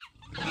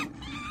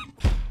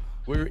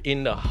We're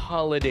in the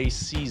holiday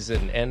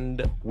season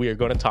and we're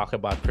going to talk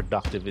about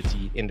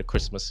productivity in the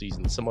Christmas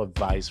season. Some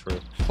advice for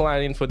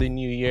planning for the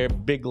new year,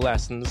 big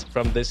lessons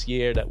from this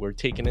year that we're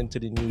taking into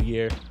the new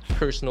year,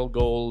 personal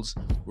goals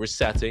we're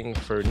setting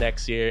for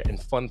next year,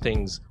 and fun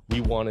things we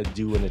want to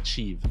do and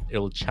achieve.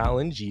 It'll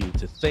challenge you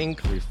to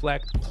think,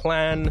 reflect,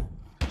 plan.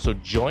 So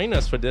join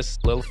us for this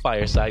little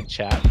fireside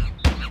chat.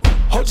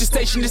 Hold your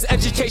station, this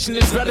education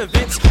is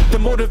relevant. The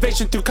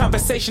motivation through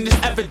conversation is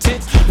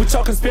evident. We're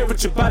talking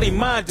spiritual body,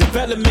 mind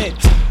development.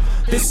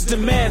 This is the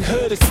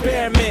manhood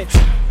experiment.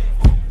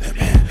 The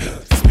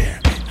manhood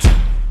experiment.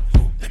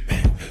 The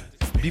manhood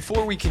experiment.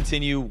 Before we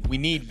continue, we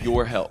need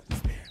your help.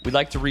 We'd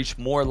like to reach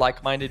more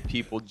like-minded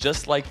people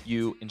just like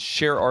you and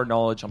share our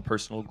knowledge on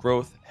personal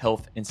growth,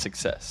 health, and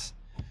success.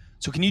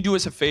 So can you do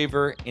us a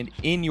favor and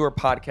in your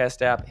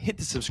podcast app, hit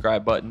the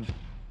subscribe button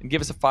and give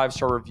us a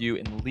 5-star review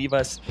and leave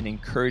us an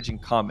encouraging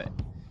comment.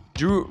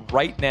 Do it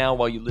right now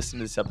while you listen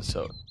to this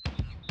episode.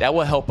 That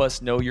will help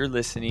us know you're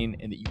listening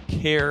and that you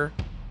care,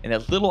 and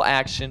that little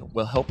action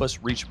will help us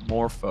reach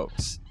more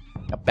folks.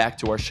 Now back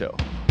to our show.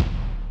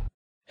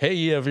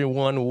 Hey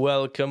everyone,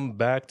 welcome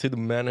back to the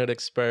Manhood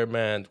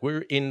Experiment. We're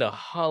in the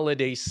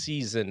holiday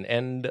season,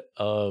 end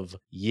of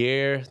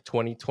year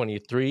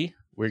 2023.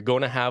 We're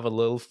going to have a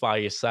little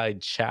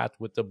fireside chat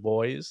with the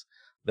boys.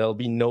 There'll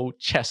be no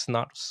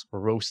chestnuts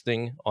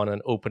roasting on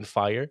an open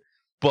fire,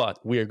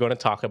 but we are going to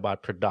talk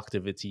about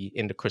productivity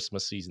in the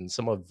Christmas season,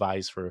 some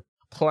advice for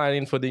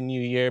planning for the new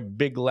year,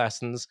 big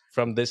lessons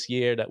from this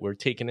year that we're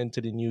taking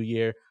into the new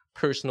year,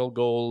 personal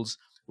goals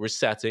we're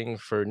setting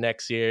for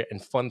next year,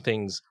 and fun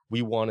things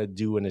we want to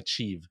do and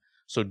achieve.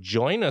 So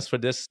join us for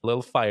this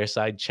little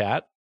fireside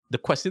chat. The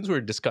questions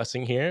we're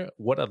discussing here,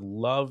 what I'd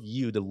love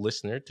you, the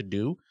listener, to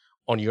do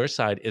on your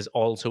side is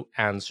also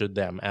answer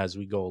them as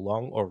we go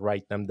along, or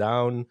write them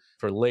down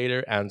for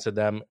later, answer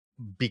them,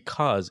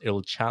 because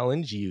it'll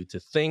challenge you to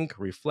think,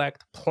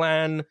 reflect,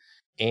 plan,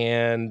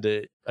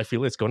 and I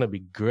feel it's going to be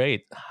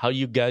great. How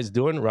you guys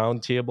doing,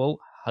 round table?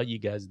 How you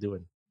guys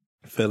doing?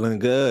 Feeling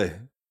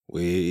good.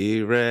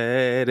 We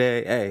ready.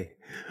 Hey,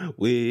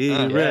 we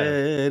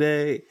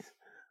ready.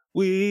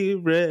 We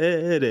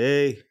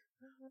ready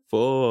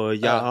for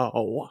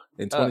y'all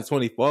in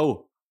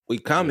 2024. We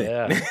coming.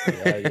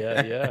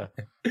 Yeah.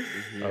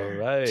 All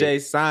right. Jay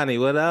Sonny,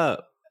 what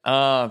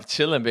up?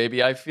 Chilling,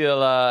 baby. I feel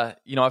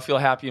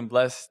happy and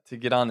blessed to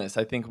get on this.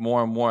 I think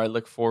more and more I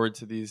look forward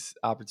to these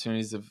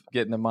opportunities of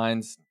getting the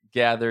minds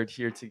gathered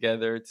here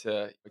together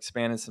to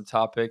expand on some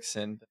topics,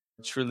 and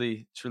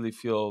truly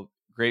feel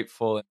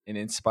grateful and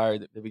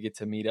inspired that we get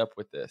to meet up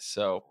with this.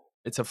 So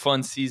it's a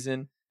fun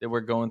season that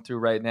we're going through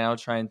right now.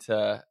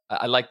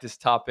 I like this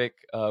topic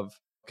of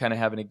kind of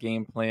having a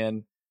game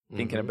plan,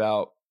 thinking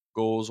about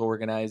goals,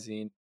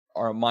 organizing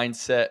our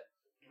mindset,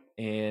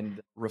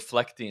 and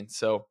reflecting.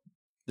 So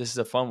this is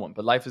a fun one,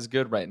 but life is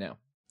good right now.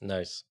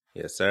 Nice.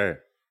 Yes, sir.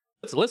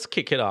 Let's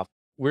kick it off.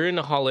 We're in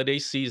the holiday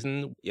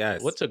season.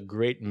 Yes. What's a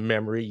great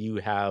memory you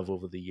have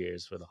over the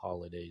years for the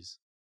holidays?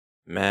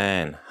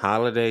 Man,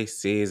 holiday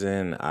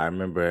season, I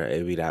remember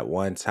it'd be that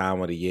one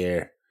time of the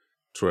year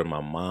to where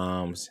my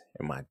moms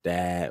and my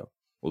dad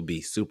would be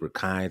super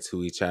kind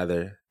to each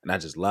other. And I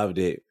just loved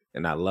it.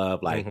 And I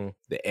love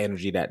the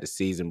energy that the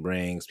season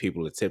brings.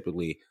 People are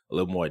typically a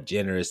little more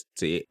generous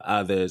to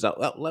others.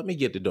 Oh, let me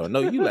get the door.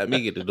 No, you let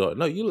me get the door.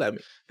 No, you let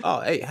me.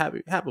 Oh, hey,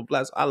 happy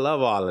blessed. I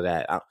love all of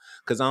that.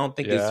 Because I don't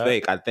think it's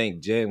fake. I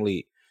think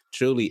genuinely,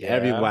 truly,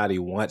 everybody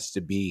wants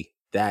to be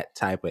that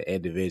type of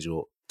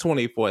individual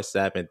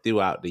 24/7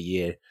 throughout the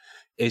year.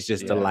 It's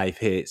just the life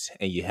hits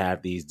and you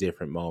have these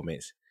different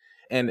moments.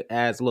 And it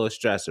adds a little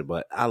stressor,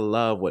 but I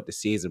love what the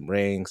season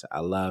brings.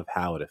 I love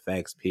how it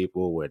affects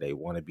people, where they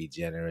want to be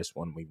generous,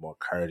 want to be more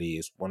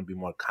courteous, want to be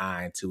more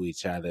kind to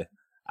each other.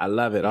 I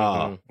love it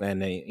all.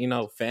 And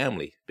then,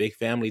 family, big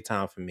family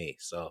time for me.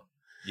 So,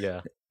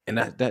 yeah. And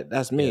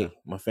that's me,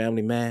 my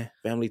family, man,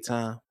 family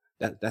time.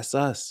 That's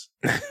us.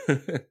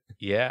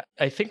 Yeah.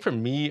 I think for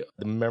me,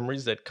 the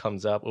memories that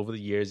comes up over the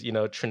years,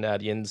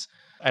 Trinidadians,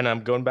 and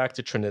I'm going back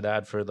to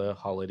Trinidad for the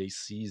holiday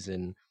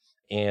season.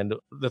 And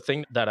the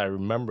thing that I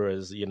remember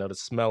is, the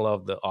smell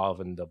of the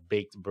oven, the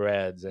baked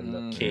breads and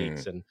the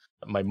cakes. And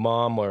my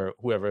mom or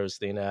whoever I was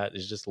staying at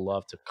is just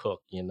love to cook,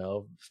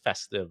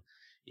 festive.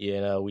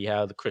 We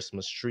have the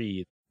Christmas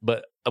tree.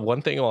 But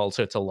one thing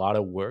also, it's a lot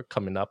of work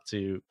coming up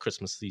to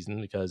Christmas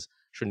season, because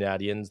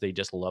Trinidadians, they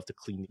just love to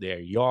clean their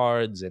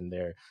yards and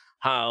their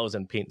house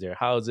and paint their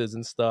houses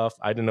and stuff.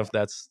 I don't know if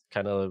that's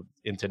kind of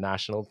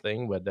international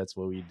thing, but that's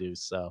what we do.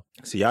 So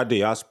y'all do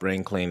y'all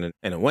spring cleaning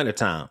in the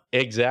wintertime.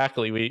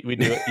 Exactly. We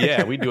do it.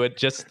 Yeah, we do it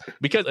just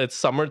because it's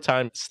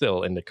summertime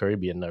still in the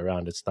Caribbean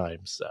around this time.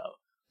 So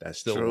that's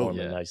still true. warm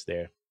and nice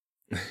there.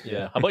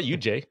 Yeah. How about you,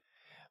 Jay?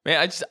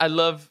 Man,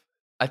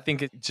 I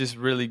think it's just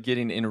really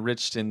getting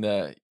enriched in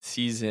the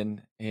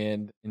season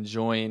and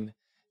enjoying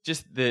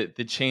just the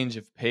change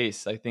of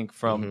pace. I think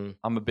I'm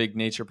a big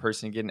nature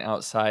person, getting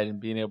outside and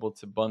being able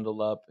to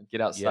bundle up and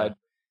get outside. Yeah.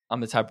 I'm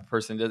the type of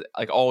person that,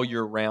 like, all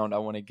year round, I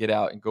want to get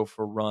out and go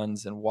for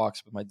runs and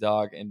walks with my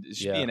dog, and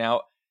just being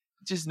out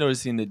just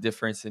noticing the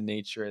difference in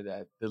nature,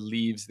 that the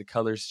leaves, the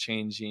colors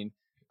changing.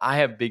 I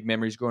have big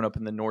memories growing up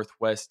in the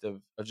Northwest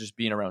of just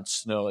being around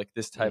snow. Like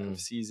this type of Mm,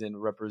 season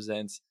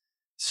represents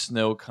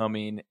snow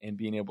coming and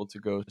being able to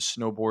go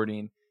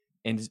snowboarding.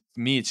 And to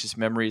me, it's just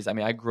memories. I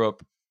mean, I grew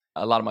up,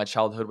 a lot of my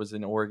childhood was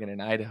in Oregon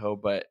and Idaho,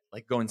 but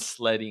like going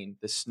sledding,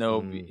 the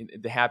snow,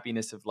 mm, the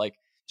happiness of like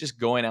just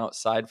going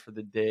outside for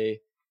the day.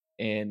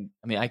 And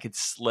I mean, I could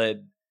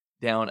sled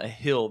down a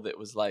hill that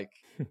was like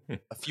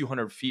a few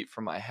hundred feet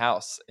from my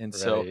house. And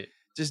so right.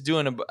 just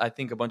doing, I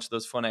think, a bunch of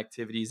those fun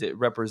activities, it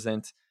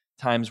represents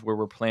times where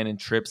we're planning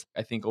trips.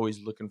 I think always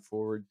looking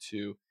forward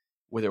to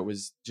whether it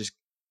was just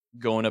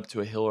going up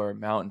to a hill or a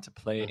mountain to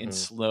play in Hmm.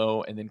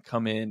 slow and then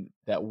come in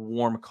that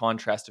warm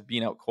contrast of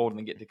being out cold and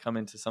then getting to come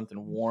into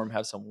something warm,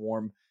 have some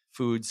warm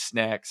food,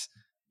 snacks,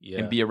 and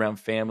Yeah. be around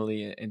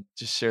family and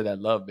just share that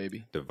love,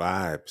 baby. The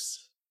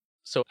vibes.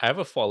 So I have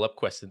a follow up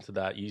question to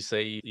that. You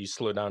say you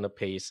slow down the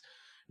pace.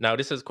 Now,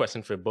 this is a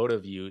question for both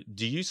of you.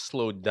 Do you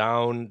slow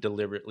down,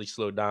 deliberately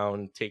slow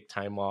down, take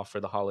time off for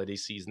the holiday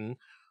season?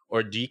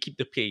 Or do you keep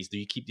the pace? Do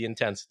you keep the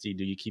intensity?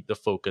 Do you keep the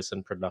focus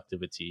and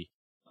productivity?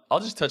 I'll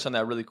just touch on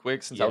that really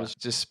quick since I Yeah. was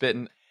just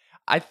spitting.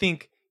 I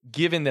think,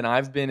 given that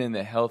I've been in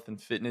the health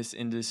and fitness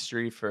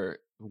industry for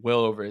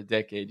well over a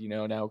decade,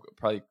 now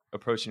probably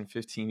approaching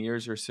 15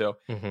 years or so,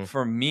 Hmm.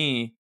 for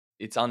me,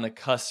 it's on the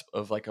cusp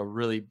of like a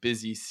really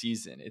busy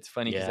season. It's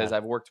funny because as Yeah.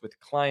 I've worked with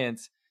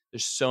clients,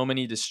 there's so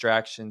many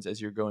distractions as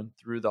you're going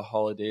through the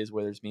holidays,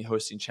 whether it's me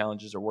hosting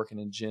challenges or working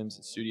in gyms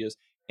and studios,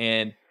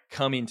 and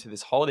coming to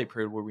this holiday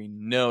period where we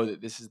know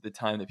that this is the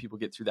time that people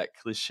get through that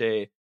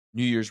cliche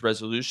New Year's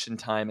resolution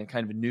time and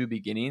kind of new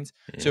beginnings.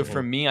 So Hmm.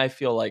 for me, I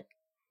feel like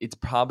it's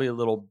probably a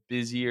little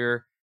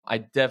busier. I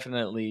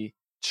definitely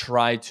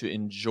try to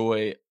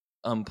enjoy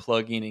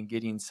unplugging and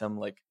getting some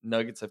like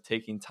nuggets of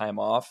taking time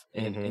off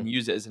and Hmm. and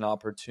use it as an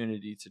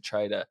opportunity to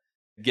try to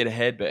get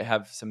ahead but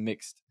have some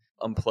mixed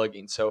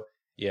unplugging. So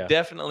Yeah.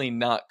 definitely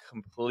not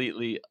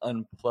completely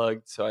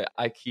unplugged. So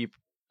I keep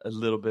a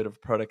little bit of Yeah.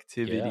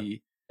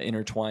 productivity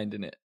intertwined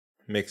in it.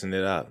 Mixing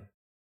it up.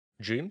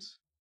 Dreams?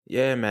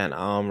 Yeah, man.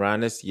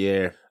 Around this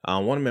year,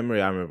 one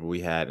memory I remember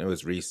we had, and it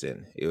was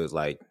recent. It was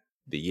like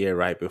the year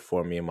right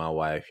before me and my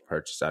wife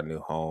purchased our new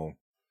home.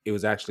 It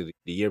was actually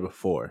the year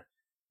before.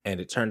 And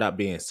it turned out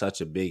being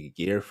such a big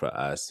year for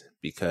us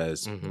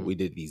because Hmm. we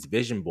did these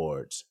vision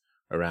boards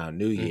around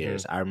New Hmm.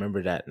 Year's. I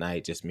remember that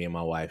night, just me and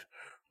my wife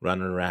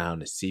running around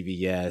the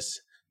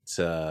CVS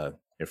to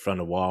in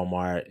front of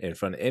Walmart, in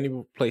front of any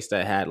place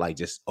that had like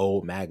just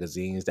old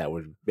magazines that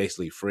were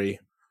basically free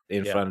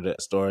in Yeah. front of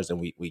the stores. And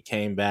we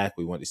came back,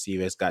 we went to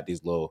CVS, got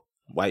these little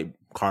white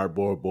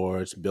cardboard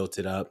boards, built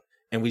it up,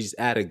 and we just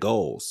added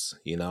goals.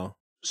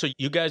 So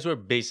you guys were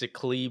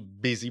basically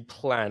busy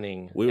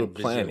planning We were and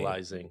planning.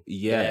 visualizing.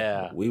 Yeah,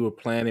 Yeah. we were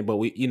planning, but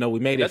we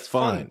made it That's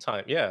fun fun.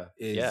 time. Yeah.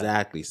 Yeah.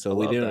 Exactly. I So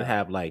we love didn't that.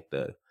 have like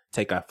the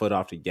take our foot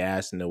off the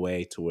gas in a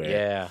way to where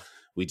Yeah.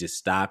 we just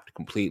stopped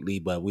completely,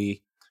 but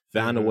we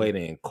found a Hmm. way to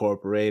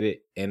incorporate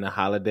it in the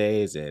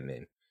holidays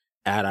and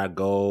add our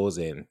goals,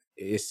 and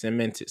it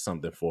cemented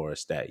something for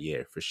us that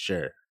year for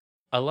sure.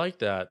 I like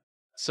that.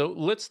 So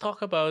let's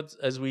talk about,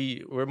 as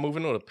we're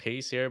moving on a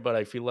pace here, but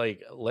I feel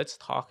like let's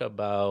talk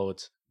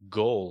about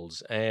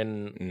goals.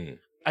 And Mm.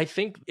 I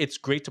think it's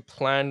great to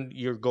plan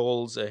your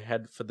goals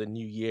ahead for the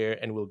new year,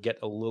 and we'll get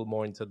a little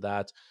more into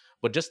that.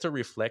 But just to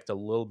reflect a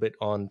little bit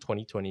on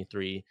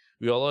 2023,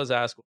 we always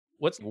ask,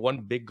 what's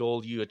one big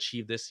goal you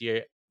achieved this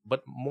year?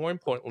 But more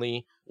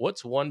importantly,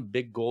 what's one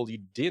big goal you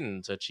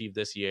didn't achieve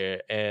this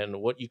year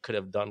and what you could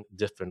have done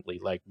differently?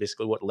 Like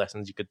basically what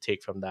lessons you could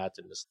take from that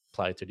and just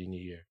apply to the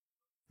new year.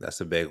 That's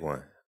a big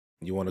one.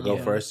 You want to go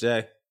Yeah. first,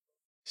 Jay?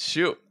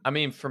 Shoot. I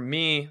mean, for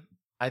me,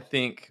 I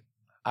think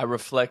I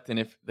reflect, and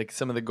if like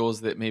some of the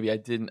goals that maybe I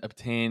didn't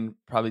obtain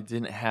probably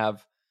didn't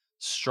have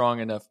strong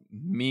enough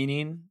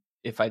meaning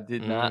if I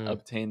did not Mm,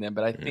 obtain them.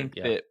 But I think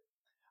yeah. that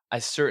I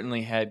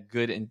certainly had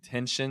good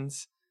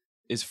intentions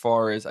as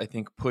far as I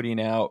think putting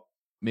out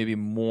maybe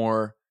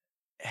more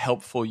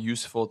helpful,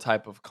 useful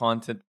type of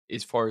content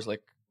as far as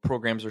like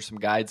programs or some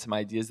guides, some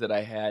ideas that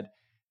I had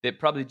that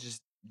probably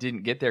just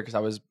didn't get there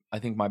because I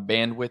think my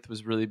bandwidth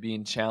was really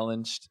being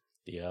challenged.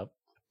 Yep.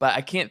 But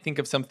I can't think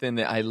of something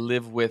that I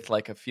live with,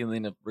 like a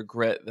feeling of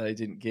regret that I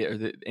didn't get, or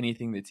that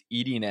anything that's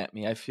eating at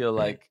me. I feel Mm.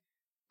 like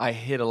I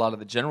hit a lot of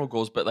the general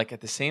goals, but like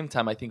at the same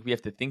time, I think we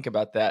have to think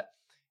about that.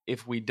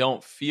 If we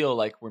don't feel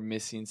like we're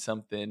missing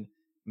something,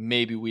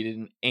 maybe we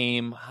didn't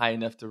aim high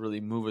enough to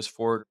really move us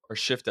forward or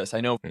shift us. I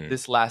know Mm.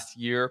 this last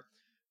year,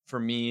 for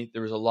me,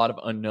 there was a lot of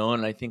unknown.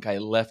 And I think I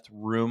left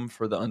room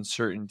for the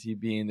uncertainty,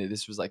 being that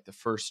this was like the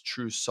first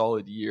true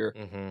solid year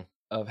Hmm.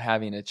 of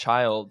having a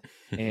child,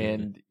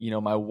 and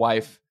my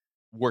wife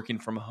working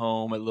from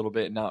home a little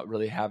bit, not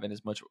really having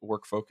as much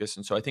work focus.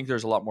 And so I think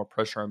there's a lot more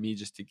pressure on me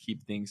just to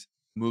keep things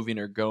moving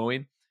or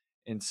going.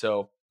 And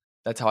so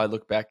that's how I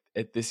look back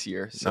at this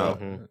year. So No,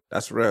 Hmm.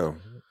 that's real.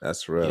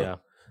 That's real. Yeah.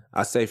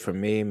 I say for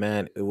me,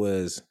 man,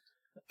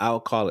 I'll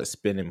call it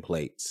spinning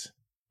plates,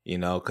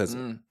 because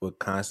mm, we're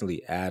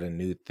constantly adding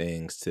new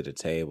things to the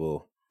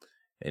table.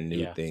 and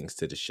new Yeah. things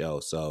to the show.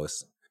 So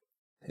it's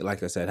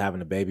like I said,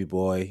 having a baby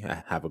boy.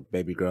 I have a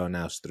baby girl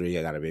now, it's 3.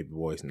 I got a baby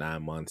boy, it's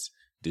 9 months.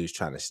 Dude's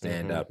trying to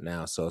stand Mm-hmm. up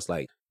now. So it's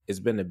like it's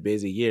been a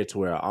busy year to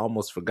where I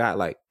almost forgot,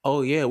 like,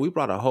 oh yeah, we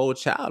brought a whole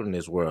child in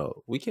this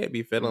world. We can't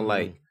be feeling Mm.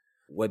 like,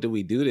 what did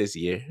we do this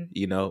year?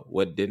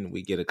 What didn't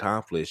we get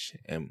accomplished?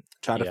 And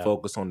try to Yeah.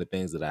 focus on the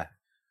things that I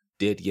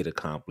did get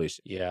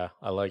accomplished. Yeah.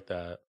 I like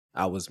that.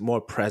 I was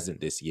more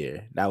present this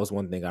year. That was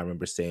one thing I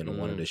remember saying on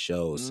one of Mm. the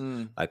shows.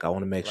 Mm, Like, I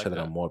want to I make sure like that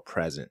I'm that. more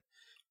present.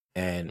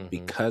 And Mm-hmm.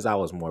 because I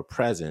was more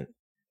present,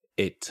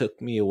 it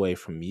took me away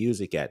from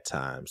music at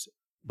times.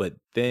 But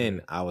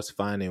then Mm. I was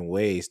finding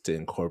ways to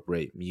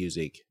incorporate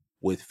music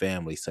with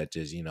family, such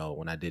as,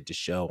 when I did the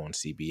show on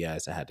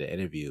CBS, I had the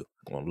interview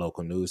on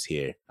local news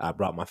here. I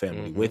brought my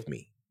family Mm-hmm. with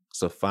me.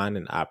 So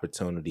finding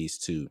opportunities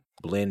to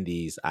blend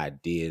these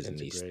ideas and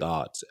these Integrate.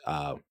 thoughts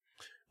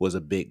was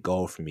a big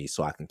goal for me,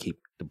 so I can keep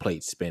the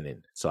plate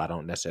spinning, so I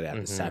don't necessarily have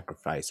to Mm-hmm.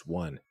 sacrifice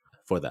one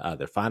for the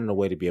other. Finding a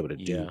way to be able to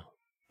do Yeah.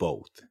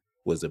 both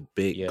was a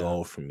big Yeah.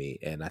 goal for me,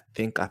 and I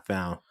think I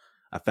found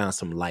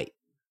some light.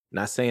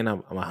 Not saying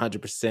I'm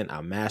 100%,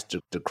 I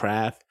mastered the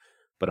craft,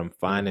 but I'm Mm-hmm.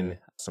 finding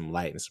some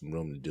light and some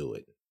room to do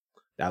it.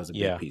 That was a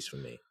big Yeah. piece for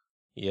me.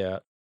 Yeah.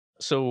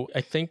 So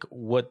I think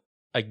what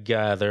I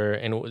gather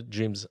and what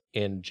Dreams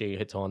and Jay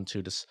hit on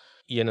to this,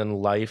 in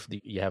life,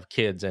 you have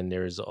kids and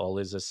there's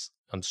always this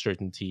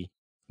uncertainty,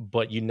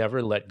 but you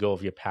never let go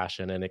of your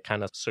passion. And it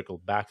kind of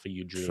circled back for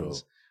you,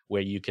 Dreams, True.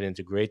 where you can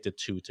integrate the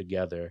two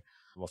together,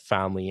 a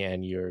family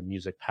and your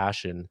music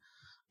passion.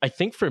 I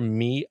think for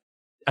me,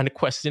 and the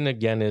question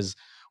again is,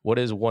 what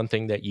is one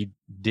thing that you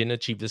didn't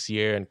achieve this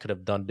year and could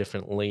have done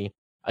differently?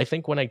 I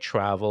think when I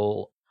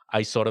travel,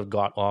 I sort of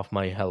got off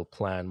my health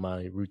plan,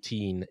 my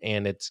routine,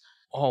 and it's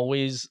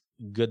always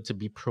good to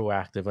be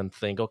proactive and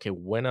think, okay,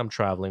 when I'm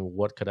traveling,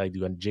 what could I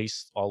do? And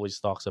Jace always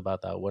talks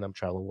about that. When I'm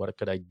traveling, what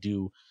could I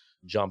do?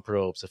 Jump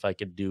ropes, if I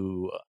could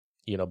do,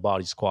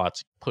 body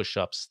squats, push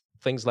ups,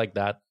 things like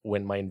that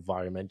when my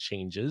environment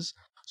changes.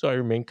 So I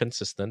remain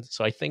consistent.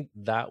 So I think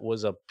that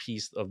was a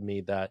piece of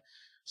me that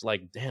it's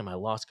like, damn, I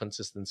lost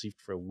consistency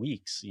for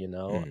weeks.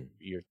 Mm,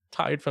 You're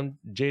tired from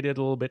jaded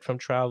a little bit from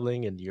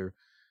traveling and you're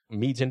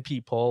meeting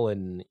people.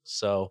 And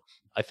so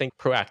I think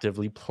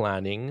proactively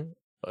planning,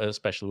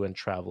 especially when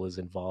travel is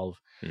involved.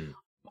 mm,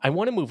 I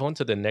want to move on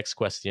to the next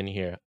question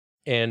here.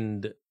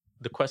 And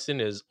the question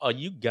is, are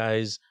you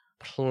guys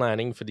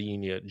planning for the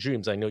new year?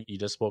 Dreams, I know you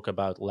just spoke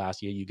about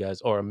last year, you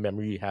guys, or a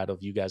memory you had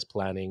of you guys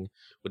planning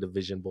with a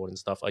vision board and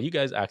stuff. Are you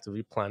guys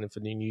actively planning for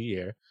the new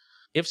year?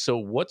 If so,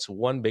 what's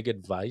one big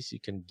advice you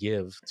can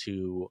give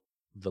to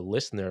the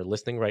listener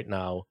listening right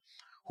now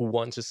who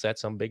wants to set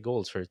some big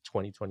goals for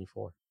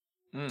 2024?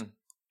 Mm.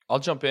 I'll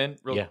jump in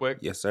real Yeah. quick.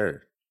 yes,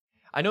 sir.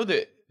 I know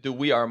that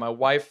my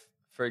wife,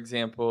 for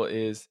example,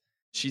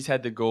 she's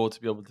had the goal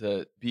to be able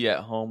to be at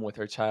home with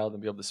her child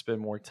and be able to spend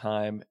more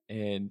time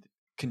and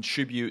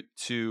contribute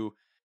to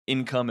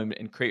income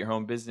and create her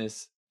own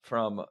business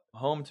from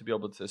home to be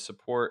able to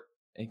support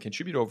and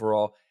contribute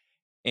overall.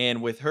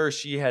 And with her,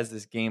 she has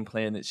this game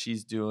plan that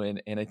she's doing.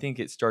 And I think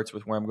it starts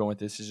with where I'm going with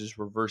this is just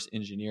reverse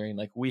engineering.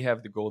 Like we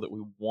have the goal that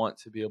we want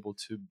to be able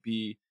to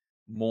be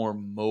more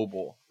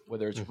mobile,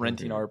 whether it's Mm-hmm.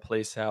 renting our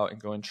place out and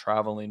going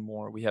traveling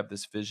more. We have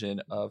this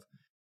vision of,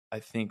 I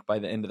think by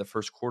the end of the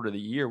first quarter of the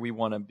year, we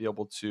want to be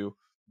able to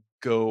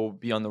go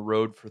be on the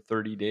road for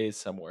 30 days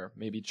somewhere,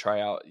 maybe try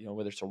out,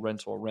 whether it's a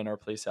rental or rent our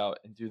place out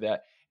and do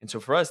that. And so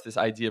for us, this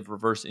idea of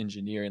reverse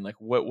engineering, like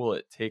what will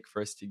it take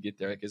for us to get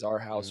there? Like, is our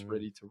house Mm-hmm.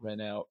 ready to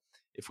rent out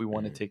if we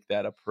want to Mm, take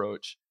that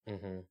approach?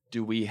 Mm-hmm.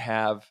 Do we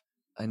have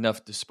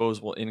enough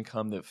disposable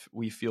income that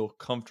we feel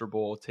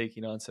comfortable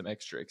taking on some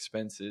extra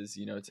expenses,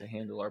 to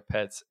handle our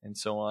pets and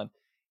so on?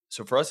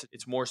 So for us,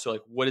 it's more so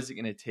like, what is it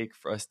going to take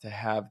for us to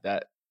have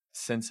that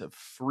sense of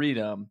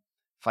freedom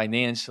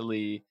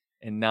financially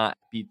and not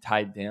be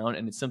tied down?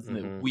 And it's something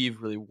that Mm-hmm.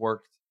 we've really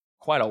worked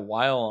quite a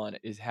while on,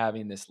 is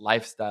having this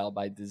lifestyle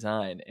by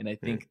design. And I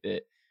mm, think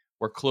that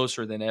we're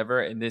closer than ever.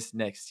 And this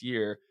next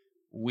year,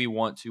 we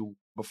want to,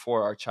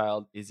 before our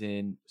child is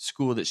in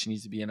school that she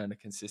needs to be in on a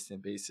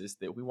consistent basis,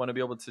 that we want to be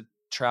able to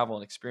travel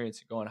and experience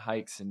and go on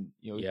hikes and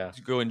Yeah.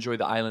 to go enjoy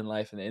the island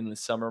life and the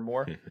endless summer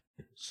more.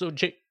 So,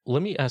 Jake,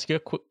 let me ask you a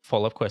quick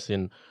follow up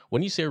question.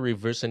 When you say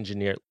reverse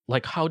engineer,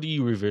 like how do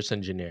you reverse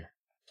engineer?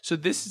 So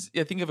this is,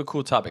 I think, of a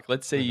cool topic.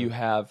 Let's say Mm-hmm. you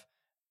have,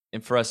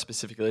 and for us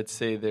specifically, let's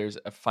say there's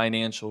a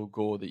financial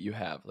goal that you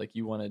have, like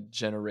you want to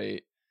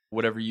generate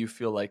whatever you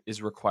feel like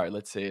is required.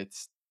 Let's say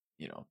it's,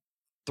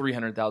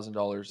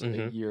 $300,000 a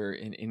Mm-hmm. year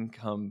in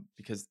income,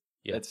 because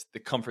Yeah. that's the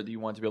comfort that you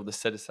want to be able to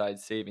set aside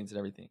savings and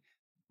everything.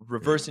 mm,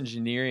 Reverse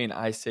engineering,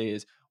 I say,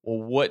 is, well,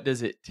 what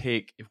does it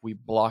take if we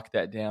block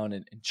that down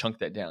and chunk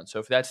that down? So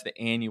if that's the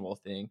annual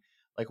thing,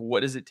 like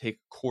what does it take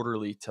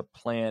quarterly to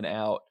plan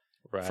out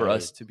for Right.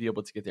 us to be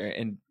able to get there?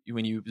 And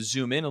when you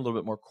zoom in a little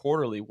bit more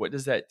quarterly, what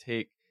does that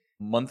take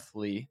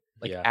monthly,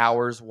 like Yes.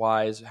 hours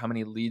wise? How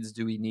many leads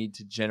do we need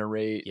to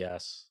generate?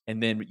 Yes.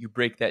 And then you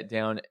break that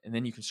down, and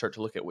then you can start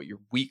to look at what your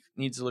week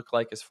needs to look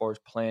like as far as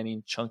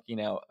planning,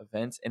 chunking out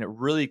events. And it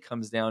really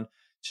comes down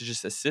to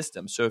just a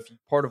system. So if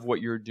part of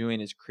what you're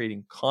doing is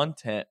creating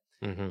content,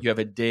 Mm-hmm. you have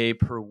a day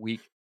per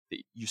week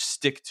that you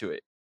stick to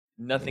it.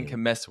 Nothing Mhm.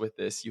 can mess with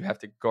this. You have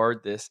to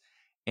guard this.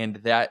 And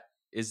that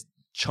is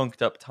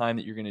chunked up time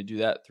that you're going to do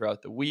that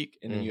throughout the week.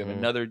 And then you have Mhm.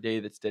 another day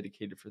that's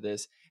dedicated for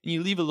this. And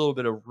you leave a little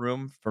bit of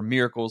room for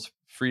miracles,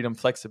 freedom,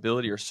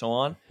 flexibility, or so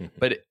on.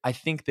 But I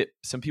think that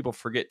some people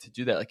forget to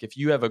do that. Like if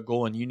you have a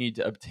goal and you need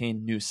to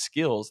obtain new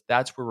skills,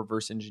 that's where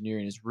reverse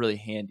engineering is really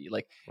handy.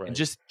 Like, and Right.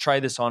 just try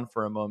this on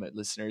for a moment,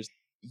 listeners.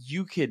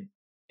 You could,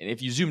 and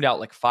if you zoomed out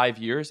like 5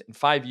 years, in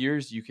 5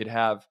 years, you could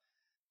have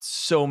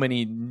so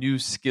many new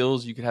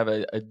skills. You could have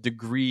a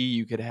degree,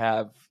 you could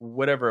have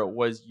whatever it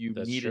was you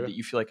That's needed true. that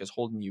you feel like is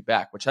holding you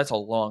back, which that's a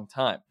long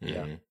time.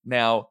 Yeah. Mhm.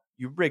 Now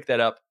you break that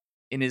up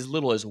in as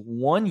little as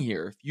 1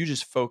 year. If you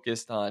just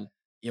focused on,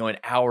 an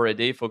hour a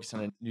day, focused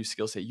on a new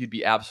skill set, you'd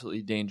be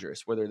absolutely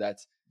dangerous, whether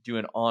that's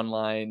doing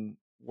online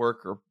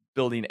work or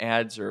building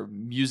ads or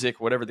music,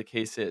 whatever the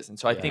case is. And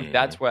so I Yeah. think Mhm.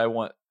 that's why I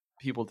want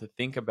people to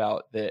think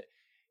about that.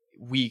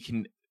 We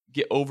can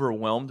get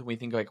overwhelmed when we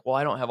think like, well,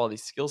 I don't have all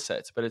these skill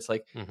sets, but it's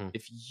like, Mm-hmm.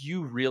 if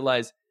you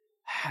realize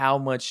how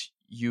much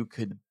you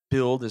could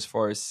build as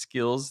far as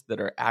skills that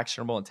are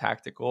actionable and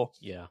tactical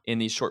Yeah. in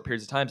these short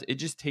periods of times, it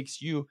just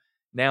takes you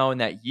now in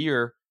that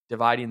year,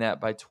 dividing that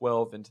by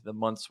 12 into the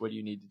months, what do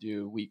you need to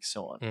do, weeks,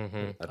 so on. Mm-hmm.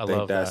 I I think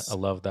love that. I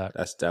love that.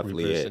 that's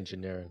definitely Reverse it.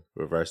 engineering.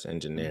 Reverse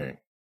engineering.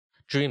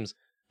 Dreams,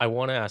 I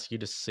want to ask you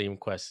the same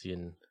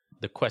question.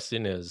 The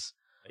question is,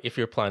 if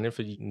you're planning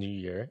for the new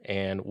year,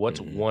 and what's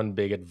Mhm. one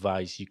big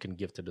advice you can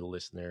give to the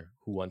listener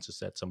who wants to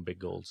set some big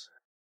goals?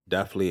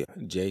 Definitely,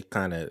 Jay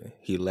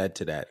he led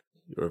to that.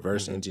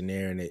 Reverse Mhm.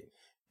 engineering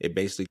it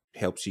basically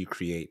helps you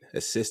create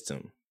a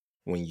system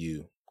when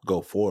you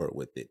go forward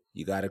with it.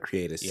 You got to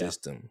create a Yeah.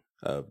 system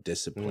of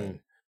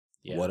discipline.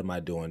 Yeah. What am I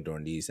doing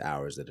during these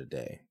hours of the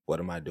day? What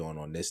am I doing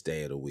on this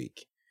day of the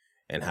week?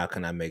 And how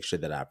can I make sure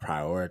that I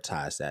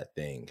prioritize that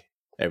thing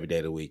every day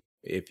of the week?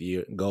 If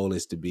your goal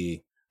is to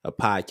be a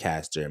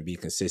podcaster and be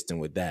consistent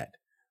with that,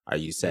 are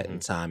you setting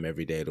Mhm. time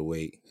every day of the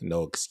week?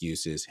 No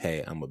excuses. Hey,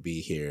 I'm going to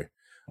be here.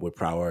 We're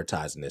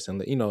prioritizing this.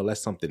 And,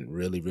 unless something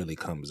really, really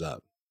comes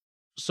up.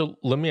 So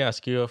let me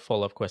ask you a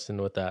follow-up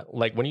question with that.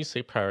 Like when you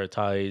say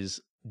prioritize,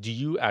 do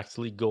you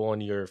actually go on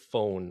your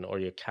phone or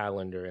your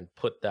calendar and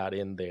put that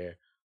in there?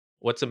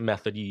 What's a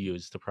method you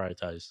use to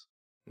prioritize?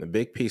 The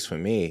big piece for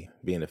me,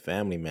 being a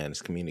family man,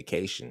 is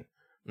communication.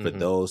 For Mhm.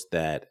 those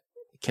that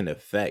can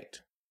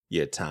affect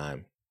your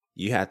time,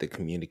 you have to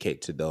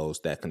communicate to those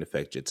that can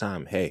affect your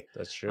time. Hey,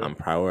 That's true. I'm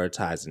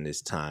prioritizing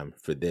this time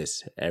for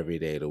this every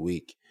day of the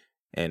week.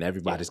 And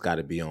everybody's got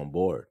to be on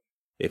board.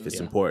 If it's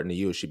Yeah. important to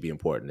you, it should be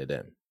important to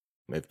them.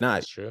 If not,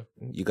 That's true.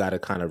 you got to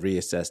kind of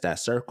reassess that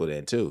circle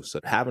then too.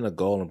 So having a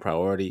goal and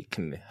priority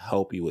can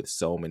help you with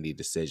so many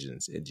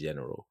decisions in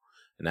general.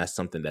 And that's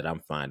something that I'm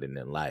finding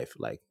in life.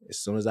 Like as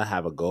soon as I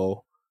have a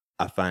goal,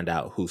 I find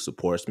out who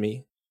supports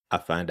me. I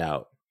find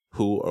out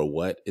who or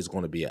what is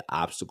going to be an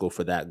obstacle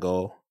for that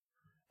goal.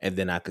 And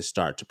then I could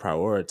start to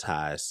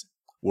prioritize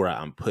where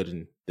I'm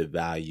putting the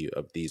value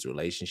of these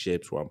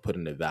relationships, where I'm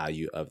putting the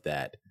value of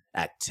that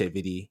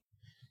activity.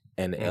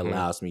 And it Mhm.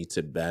 allows me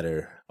to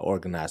better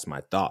organize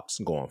my thoughts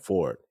going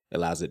forward. It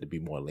allows it to be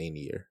more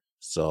linear.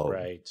 So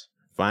Right.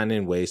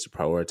 finding ways to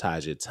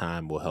prioritize your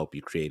time will help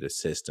you create a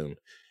system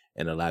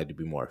and allow you to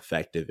be more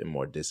effective and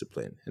more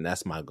disciplined. And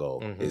that's my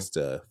goal, Mhm. is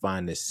to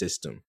find this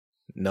system,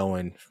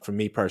 knowing for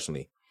me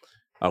personally,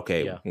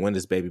 okay, Yeah. when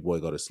does baby boy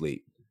go to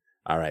sleep?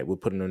 All right, we're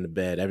putting him to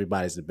bed.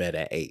 Everybody's to bed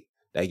at 8.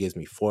 That gives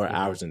me 4 Mhm.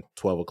 hours and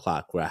 12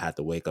 o'clock where I have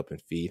to wake up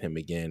and feed him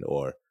again,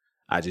 or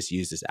I just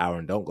use this hour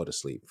and don't go to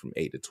sleep from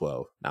 8 to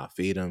 12. Now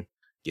feed him,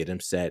 get him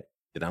set.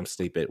 Then I'm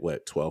sleep at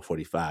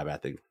 12:45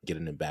 after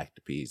getting him back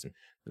to peas.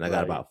 And I got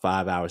Right. about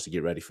 5 hours to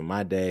get ready for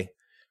my day.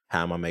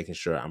 How am I making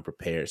sure I'm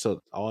prepared?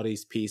 So all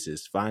these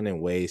pieces,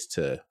 finding ways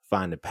to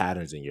find the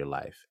patterns in your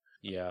life.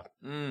 Yeah.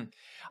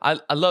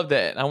 I love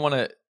that. And I want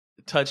to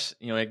touch,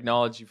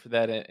 acknowledge you for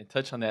that and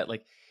touch on that.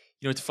 Like,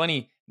 it's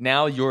funny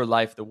now, your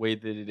life, the way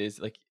that it is,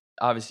 like,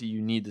 obviously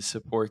you need the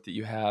support that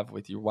you have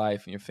with your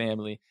wife and your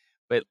family,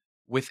 but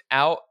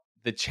without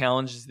the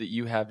challenges that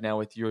you have now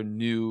with your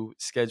new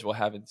schedule,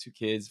 having 2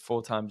 kids,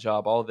 full-time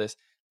job, all this,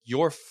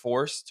 you're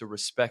forced to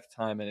respect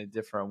time in a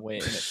different way.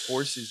 And it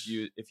forces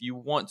you, if you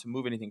want to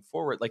move anything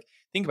forward, like,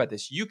 think about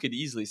this. You could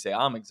easily say,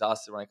 I'm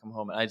exhausted when I come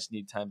home and I just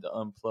need time to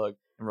unplug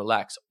and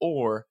relax.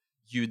 Or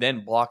you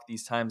then block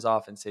these times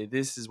off and say,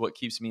 this is what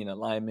keeps me in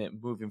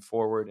alignment, moving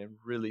forward and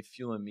really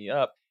fueling me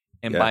up.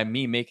 And Yeah. by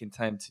me making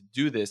time to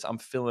do this, I'm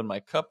filling my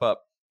cup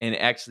up, and it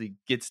actually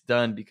gets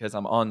done because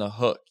I'm on the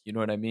hook. You know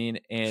what I mean?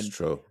 It's And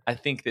true. I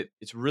think that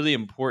it's really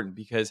important,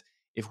 because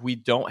if we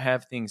don't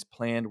have things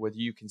planned, whether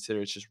you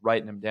consider it's just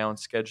writing them down,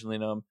 scheduling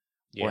them,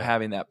 or Yeah.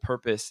 having that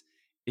purpose,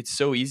 it's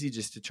so easy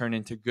just to turn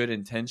into good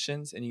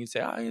intentions. And you can say,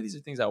 oh, yeah, these are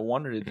things I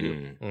wanted to do.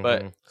 Mm,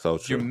 But Mhm. so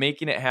you're true.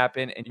 making it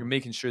happen, and you're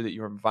making sure that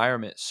your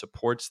environment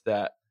supports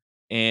that.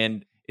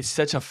 And it's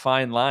such a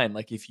fine line.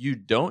 Like, if you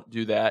don't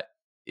do that,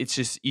 it's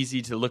just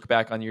easy to look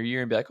back on your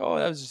year and be like, oh,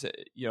 that was just,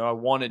 I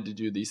wanted to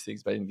do these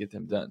things, but I didn't get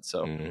them done.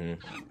 So Mhm.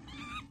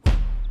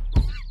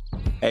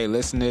 Hey,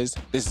 listeners,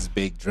 this is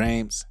Big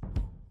Dreams,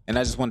 and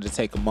I just wanted to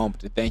take a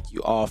moment to thank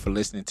you all for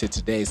listening to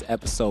today's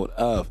episode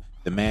of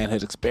The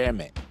Manhood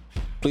Experiment.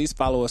 Please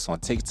follow us on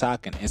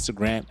TikTok and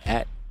Instagram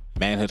at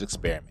Manhood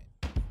Experiment.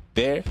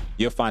 There,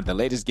 you'll find the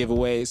latest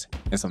giveaways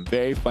and some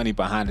very funny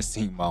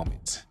behind-the-scenes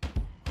moments.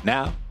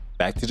 Now,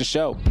 back to the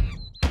show.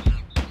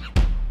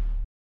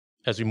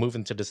 As we move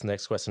into this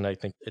next question, I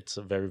think it's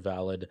a very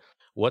valid.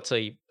 What's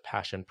a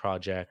passion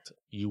project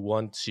you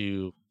want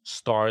to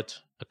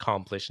start,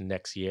 accomplish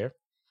next year?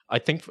 I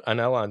think, and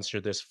I'll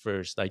answer this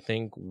first. I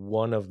think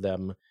one of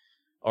them,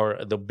 or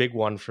the big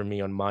one for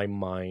me on my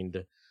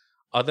mind,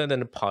 other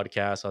than a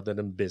podcast, other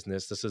than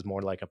business, this is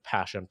more like a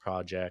passion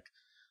project.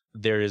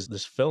 There is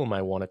this film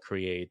I want to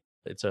create.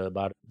 It's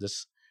about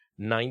this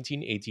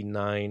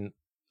 1989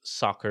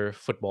 soccer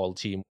football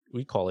team.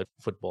 We call it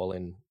football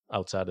in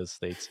outside of the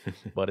States,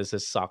 but it's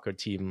this soccer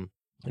team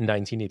in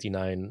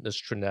 1989, this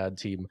Trinidad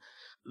team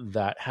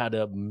that had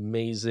an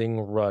amazing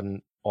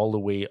run all the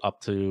way up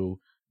to,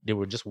 they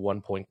were just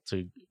 1 point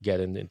to get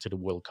into the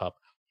World Cup.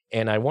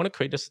 And I want to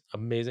create this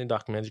amazing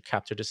documentary,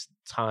 capture this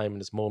time,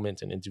 this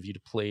moment, and interview the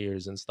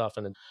players and stuff.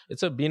 And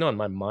it's been on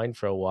my mind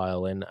for a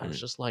while. And I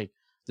was just like,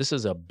 this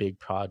is a big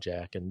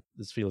project, and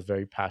this feels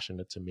very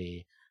passionate to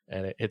me.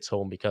 And it hits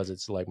home because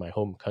it's like my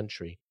home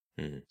country.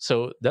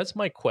 So that's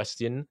my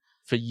question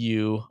for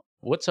you.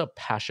 What's a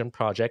passion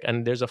project?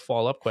 And there's a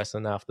follow-up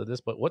question after this,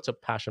 but what's a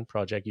passion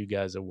project you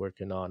guys are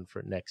working on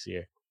for next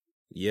year?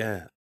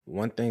 Yeah.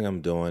 One thing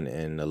I'm doing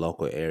in the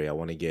local area, I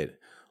want to get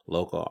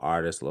local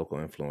artists, local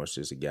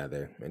influencers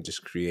together and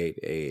just create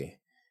a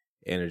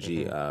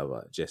energy of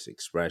just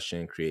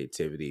expression,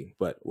 creativity,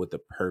 but with a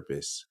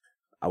purpose.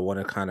 I want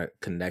to kind of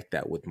connect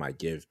that with my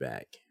give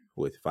back,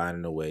 with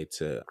finding a way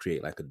to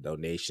create like a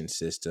donation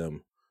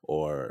system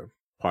or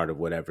part of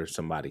whatever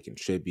somebody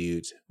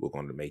contributes. We're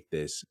going to make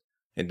this,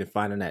 and then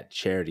finding that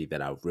charity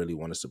that I really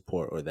want to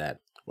support or that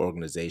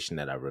organization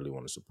that I really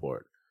want to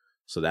support.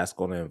 So that's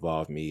going to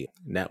involve me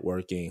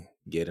networking,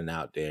 getting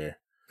out there,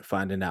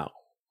 finding out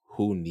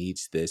who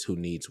needs this, who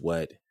needs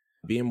what,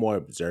 being more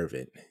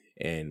observant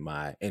in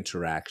my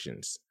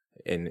interactions.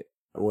 And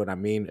what I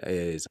mean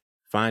is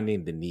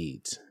finding the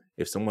needs.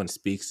 If someone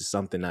speaks to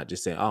something, not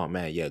just saying, oh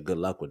man, yeah, good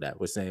luck with that.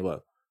 We're saying,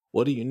 well,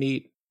 what do you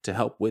need to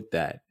help with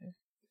that?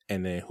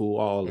 And then who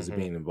all is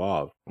being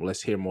involved?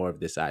 Let's hear more of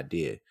this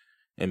idea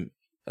and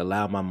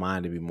allow my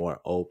mind to be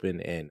more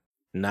open and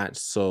not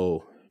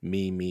so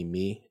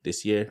me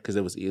this year, because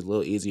it was a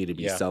little easier to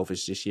be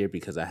selfish this year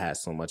because I had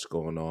so much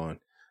going on.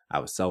 I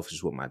was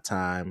selfish with my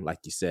time. Like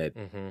you said,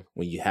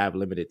 when you have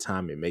limited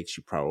time, it makes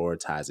you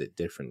prioritize it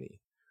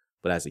differently.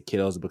 But as the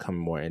kiddos are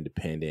becoming more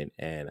independent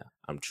and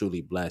I'm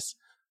truly blessed,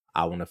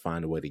 I want to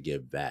find a way to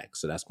give back.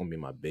 So that's going to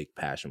be my big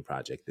passion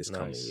project this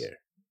coming year.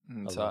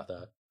 I love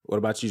that. What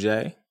about you,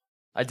 Jay?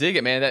 I dig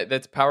it, man.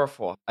 That's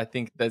powerful. I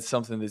think that's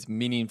something that's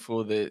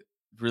meaningful, that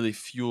really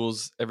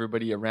fuels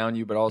everybody around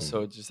you, but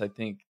also just, I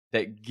think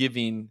that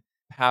giving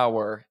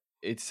power,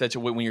 it's such a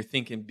way when you're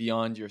thinking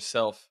beyond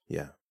yourself.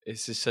 Yeah.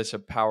 It's just such a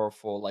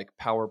powerful like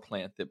power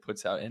plant that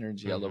puts out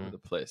energy all over the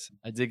place.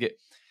 I dig it.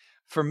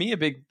 For me, a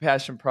big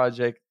passion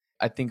project,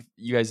 I think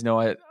you guys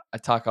know I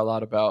talk a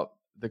lot about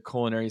the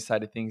culinary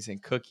side of things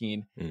and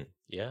cooking.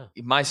 Yeah.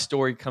 My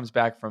story comes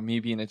back from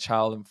me being a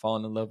child and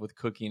falling in love with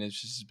cooking.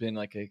 It's just been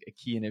like a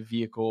key and a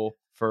vehicle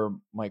for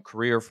my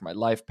career, for my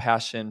life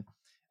passion,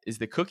 is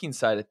the cooking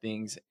side of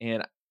things.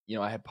 And, you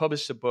know, I had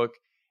published a book,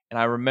 and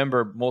I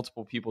remember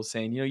multiple people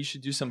saying, you know, you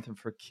should do something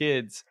for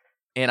kids.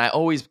 And I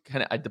always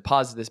I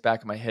deposit this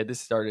back in my head. This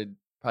started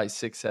probably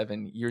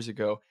 6-7 years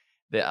ago,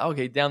 that,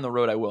 okay, down the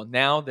road I will.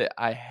 Now that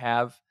I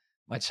have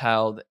my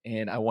child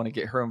and I want to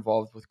get her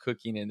involved with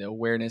cooking and the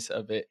awareness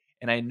of it,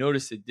 and I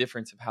notice the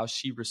difference of how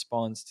she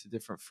responds to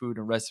different food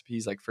and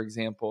recipes. Like, for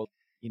example,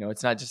 you know,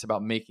 it's not just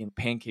about making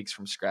pancakes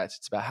from scratch.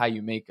 It's about how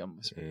you make them,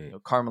 you know,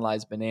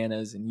 caramelized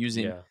bananas and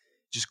using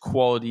just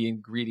quality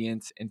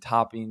ingredients and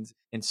toppings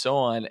and so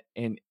on,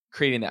 and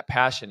creating that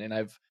passion. And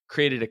I've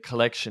created a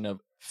collection of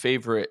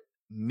favorite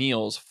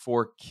meals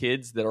for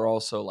kids that are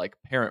also like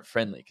parent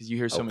friendly, because you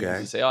hear so many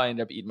people say, oh, I end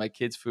up eating my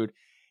kids' food.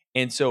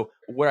 And so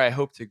where I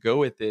hope to go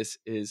with this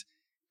is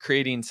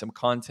creating some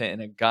content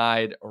and a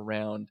guide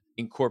around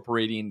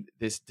incorporating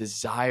this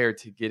desire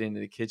to get into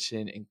the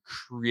kitchen and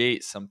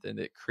create something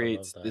that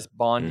creates this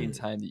bonding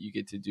time that you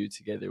get to do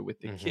together with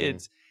the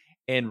kids,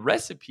 and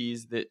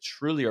recipes that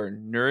truly are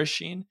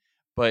nourishing,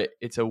 but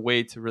it's a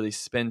way to really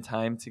spend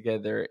time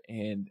together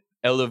and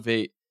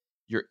elevate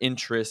your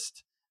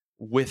interest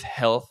with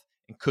health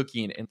and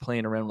cooking and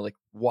playing around with like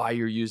why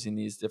you're using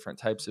these different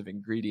types of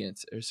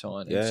ingredients or so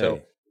on. And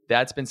so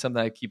that's been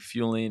something I keep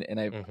fueling, and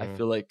I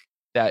feel like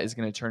that is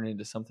going to turn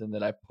into something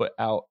that I put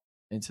out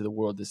into the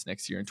world this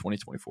next year in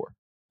 2024.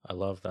 I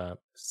love that.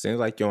 Seems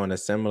like you're on a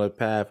similar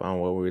path on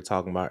what we were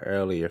talking about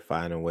earlier,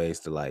 finding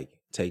ways to like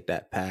take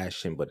that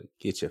passion, but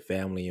get your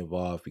family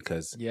involved,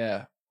 because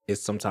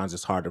it's sometimes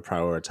it's hard to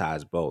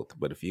prioritize both.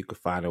 But if you could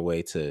find a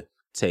way to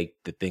take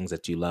the things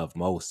that you love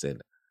most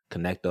and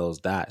connect those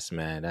dots,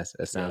 man, that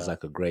sounds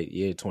like a great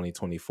year,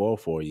 2024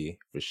 for you,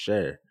 for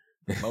sure.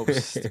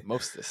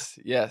 Mostest.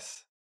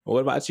 Yes.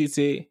 What about you,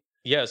 T?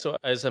 Yeah, so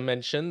as I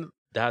mentioned,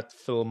 that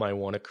film I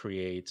want to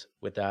create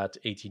with that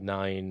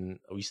 89,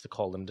 we used to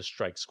call them the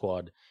Strike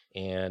Squad.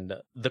 And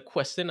the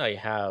question I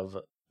have,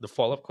 the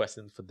follow up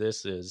question for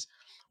this is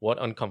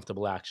what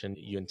uncomfortable action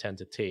you intend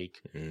to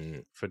take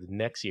Mm, for the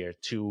next year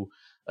to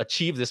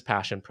achieve this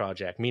passion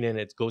project, meaning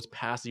it goes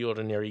past the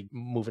ordinary,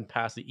 moving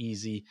past the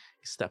easy,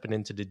 stepping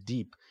into the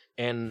deep.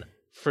 And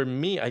for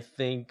me, I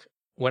think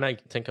when I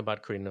think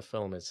about creating a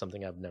film, it's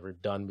something I've never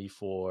done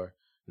before,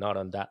 not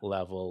on that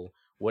level.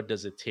 What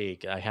does it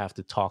take? I have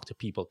to talk to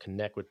people,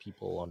 connect with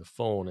people on the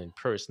phone, in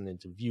person,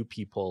 interview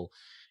people,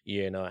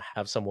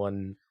 have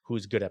someone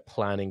who's good at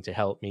planning to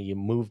help me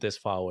move this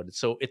forward.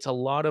 So it's a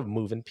lot of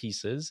moving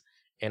pieces.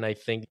 And I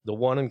think the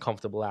one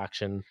uncomfortable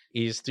action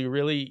is to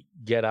really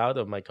get out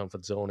of my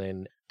comfort zone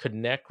and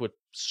connect with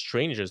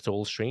strangers,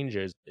 total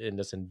strangers in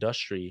this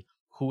industry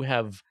who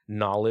have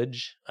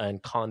knowledge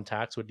and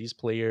contacts with these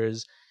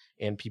players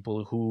and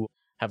people who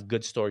have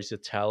good stories to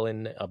tell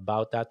in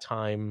about that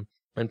time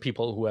and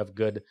people who have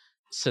good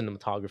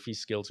cinematography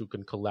skills who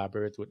can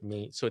collaborate with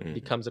me. So it mm.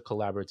 becomes a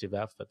collaborative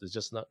effort. It's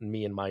just not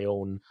me in my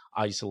own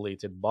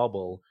isolated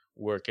bubble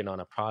working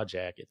on a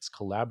project. It's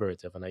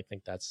collaborative. And I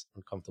think that's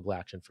uncomfortable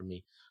action for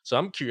me. So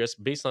I'm curious,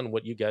 based on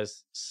what you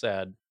guys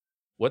said,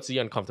 what's the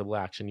uncomfortable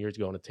action you're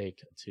going to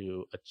take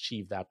to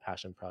achieve that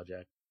passion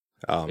project,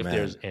 Oh if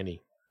there's man,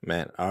 any?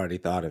 man, I already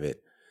thought of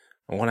it.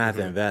 I want to have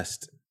to Hmm.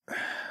 invest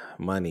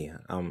money.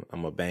 I'm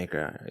a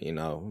banker,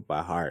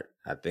 by heart.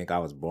 I think I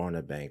was born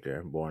a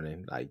banker, born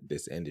in like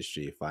this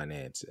industry,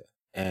 finance,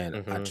 and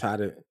I Hmm. try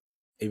to.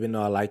 Even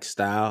though I like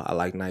style, I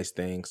like nice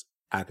things.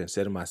 I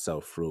consider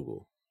myself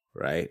frugal,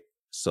 right?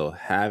 So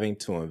having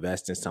to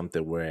invest in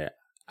something where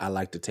I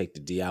like to take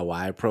the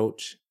DIY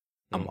approach,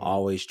 I'm Hmm.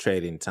 always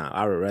trading time.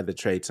 I would rather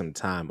trade some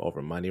time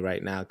over money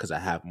right now because I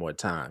have more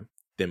time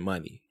than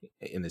money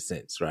in a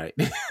sense, right?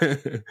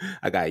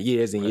 I got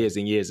years and Right. years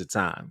and years of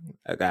time.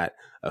 I got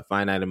a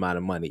finite amount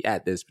of money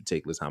at this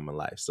particular time in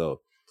life.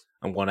 So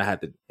I'm going to have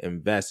to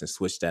invest and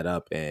switch that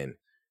up and,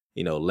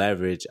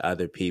 leverage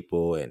other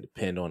people and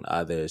depend on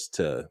others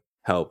to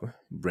help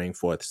bring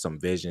forth some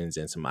visions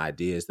and some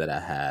ideas that I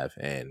have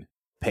and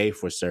pay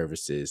for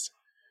services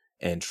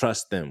and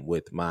trust them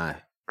with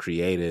my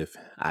creative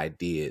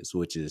ideas,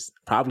 which is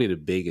probably the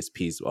biggest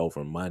piece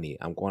over money.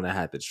 I'm going to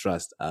have to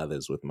trust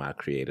others with my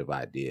creative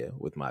idea,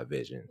 with my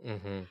vision,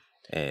 Hmm.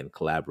 and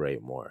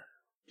collaborate more.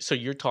 So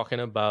you're talking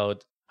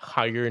about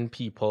hiring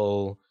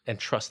people and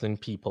trusting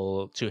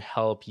people to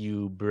help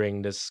you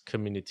bring this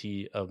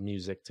community of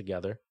music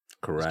together.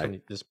 This Correct.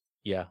 community, this,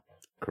 yeah.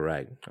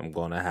 Correct. I'm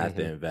going to have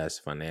to Hmm.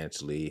 invest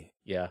financially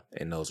Yeah.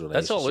 in those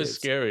That's always relationships.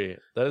 scary.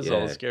 That is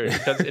always Yeah. scary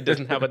because it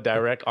doesn't have a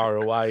direct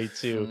ROI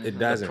to It the Mhm.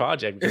 doesn't.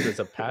 project because it's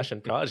a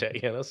passion project.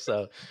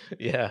 So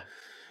yeah.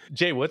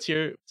 Jay, what's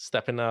your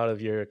stepping out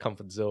of your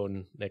comfort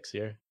zone next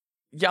year?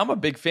 Yeah, I'm a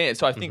big fan.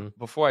 So I think Hmm.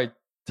 before I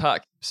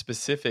talk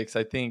specifics,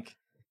 I think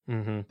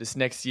Hmm. this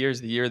next year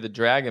is the year of the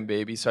dragon,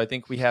 baby. So I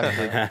think we have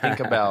to think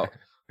about,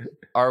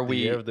 are The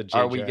year we of the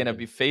J are we going to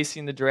be Dragon.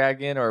 facing the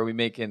dragon, or are we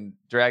making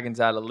dragons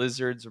out of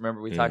lizards?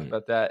 Remember, we talked Mm,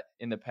 about that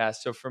in the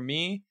past. So for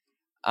me,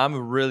 I'm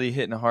really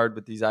hitting hard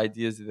with these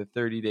ideas of the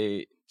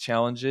 30-day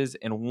challenges.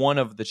 And one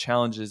of the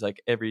challenges,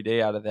 like every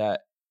day out of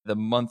that, the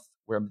month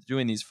where I'm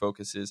doing these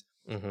focuses,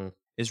 Hmm.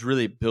 is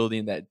really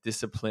building that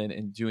discipline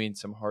and doing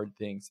some hard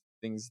things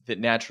that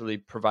naturally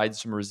provide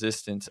some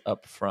resistance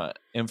up front.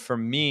 And for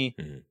me,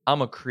 mm,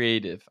 I'm a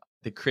creative.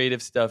 The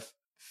creative stuff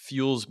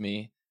fuels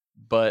me,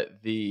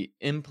 but the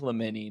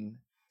implementing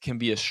can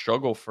be a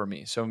struggle for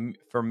me. So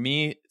for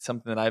me,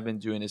 something that I've been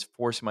doing is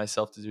forcing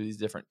myself to do these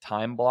different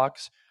time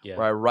blocks Yeah.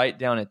 where I write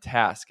down a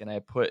task and I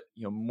put,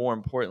 more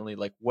importantly,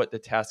 like what the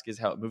task is,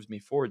 how it moves me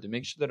forward, to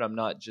make sure that I'm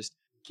not just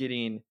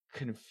getting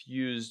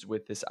confused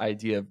with this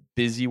idea of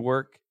busy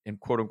work and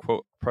quote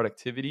unquote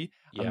productivity.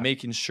 I'm Yeah.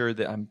 making sure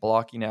that I'm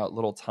blocking out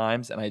little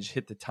times and I just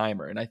hit the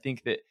timer. And I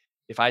think that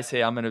if I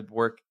say I'm going to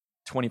work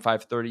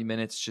 25, 30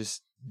 minutes,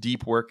 just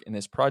deep work in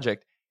this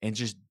project and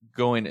just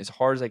going as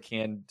hard as I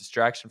can,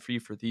 distraction free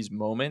for these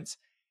moments,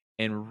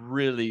 and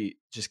really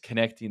just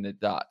connecting the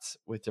dots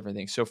with different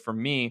things. So for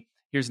me,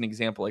 here's an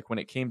example. Like when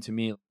it came to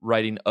me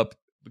writing up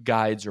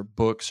guides or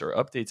books or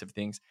updates of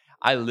things,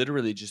 I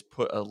literally just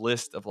put a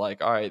list of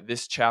like, all right,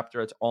 this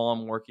chapter, it's all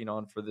I'm working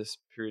on for this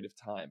period of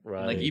time.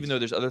 And like, Right. even though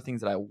there's other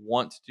things that I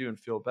want to do and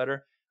feel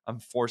better, I'm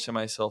forcing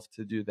myself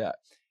to do that.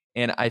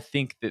 And I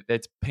think that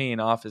that's paying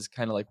off as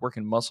kind of like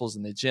working muscles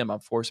in the gym. I'm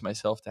forcing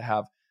myself to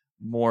have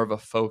more of a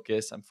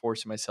focus. I'm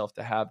forcing myself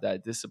to have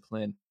that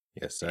discipline.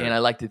 yes, And sir. I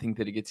like to think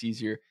that it gets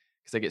easier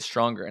because I get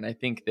stronger. And I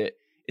think that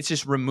it's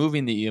just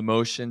removing the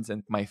emotions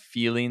and my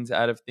feelings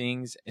out of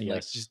things and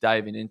like Yes. just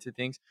diving into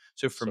things.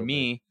 So for So good.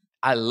 me,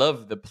 I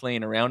love the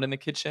playing around in the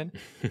kitchen,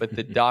 but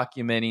the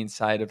documenting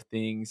side of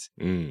things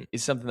Mm,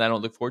 is something that I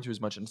don't look forward to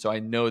as much. And so I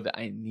know that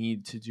I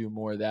need to do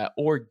more of that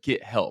or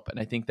get help. And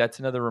I think that's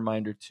another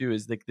reminder too,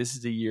 is like this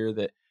is a year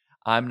that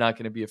I'm not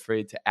going to be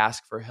afraid to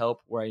ask for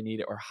help where I need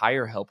it or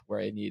hire help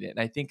where I need it. And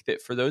I think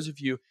that for those of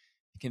you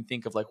can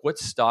think of like what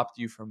stopped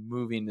you from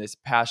moving this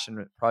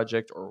passionate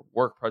project or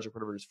work project,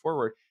 whatever it is,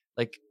 forward.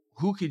 Like,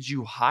 who could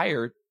you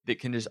hire that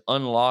can just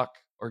unlock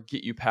or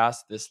get you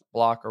past this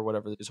block or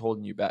whatever that is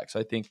holding you back? So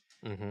I think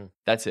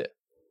that's it.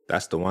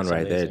 That's the one That's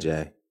right there, amazing.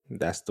 Jay.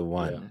 That's the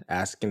one. Yeah.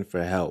 Asking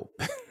for help.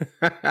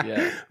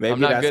 Yeah. Maybe I'm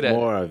not that's good at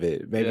more of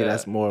it. Maybe Yeah,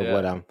 that's more of yeah.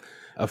 what I'm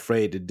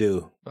afraid to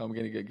do. I'm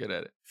going to get good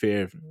at it.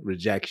 Fear of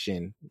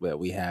rejection that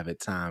we have at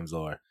times,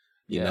 or,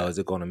 you know, Yeah. is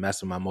it going to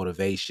mess with my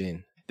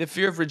motivation? The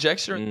fear of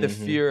rejection, the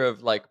Mhm. fear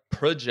of like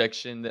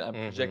projection, that I'm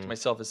Mhm. projecting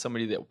myself as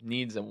somebody that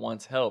needs and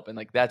wants help. And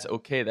like, that's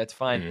okay. That's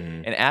fine.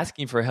 Mhm. And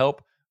asking for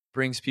help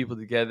brings people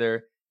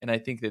together. And I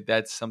think that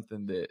that's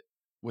something that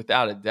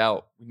without a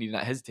doubt, we need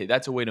not hesitate.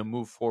 That's a way to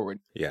move forward.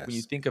 Yes. When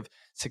you think of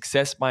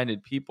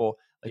success-minded people,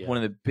 like Yeah. one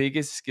of the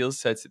biggest skill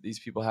sets that these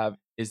people have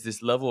is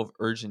this level of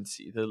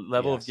urgency, the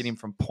level of Yes. getting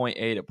from point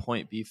A to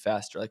point B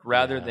faster. Like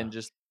rather Yeah. than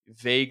just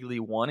vaguely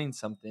wanting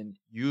something,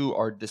 you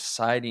are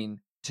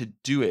deciding to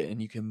do it,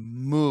 and you can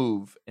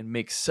move and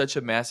make such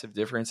a massive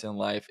difference in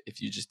life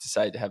if you just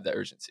decide to have that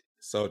urgency.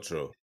 So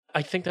true.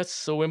 I think that's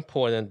so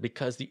important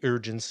because the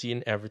urgency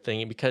and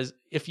everything. Because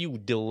if you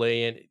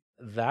delay it,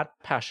 that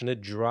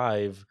passionate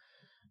drive,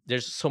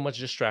 there's so much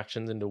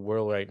distractions in the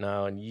world right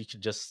now, and you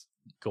could just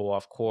go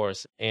off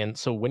course. And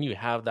so when you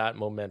have that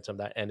momentum,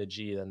 that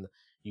energy, and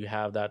you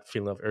have that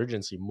feeling of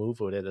urgency, move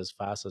with it as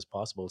fast as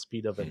possible.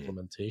 Speed of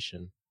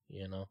implementation,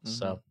 you know.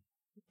 So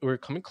we're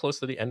coming close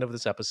to the end of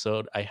this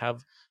episode. I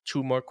have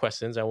two more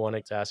questions I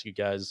wanted to ask you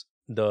guys.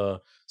 The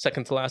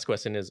second to last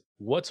question is,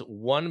 what's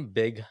one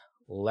big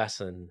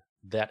lesson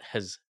that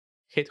has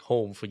hit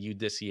home for you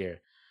this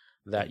year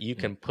that you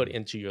can put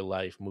into your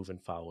life moving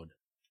forward?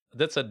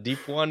 That's a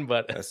deep one,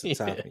 but That's the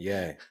top.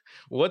 Yeah.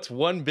 what's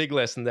one big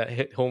lesson that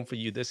hit home for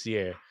you this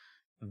year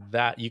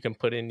that you can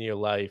put in your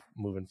life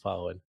moving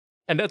forward?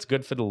 And that's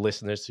good for the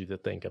listeners to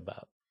think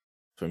about.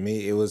 For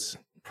me, it was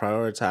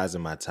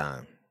prioritizing my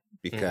time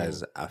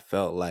because I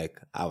felt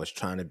like I was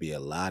trying to be a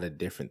lot of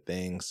different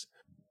things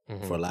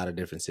for a lot of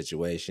different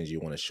situations. You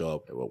want to show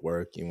up at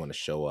work, you want to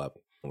show up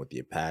with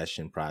your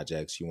passion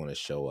projects, you want to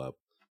show up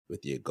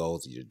with your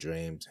goals, your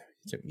dreams,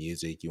 your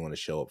music, you want to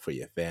show up for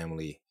your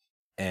family.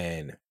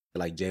 And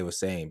like Jay was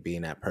saying,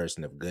 being that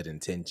person of good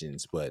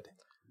intentions, but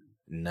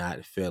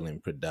not feeling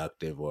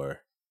productive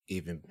or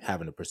even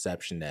having a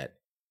perception that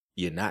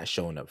you're not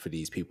showing up for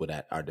these people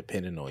that are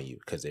dependent on you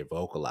because they're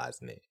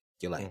vocalizing it.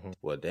 You're like,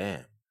 well,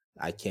 damn,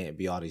 I can't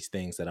be all these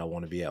things that I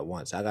want to be at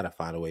once. I got to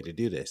find a way to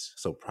do this.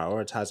 So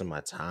prioritizing my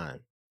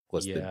time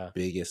was the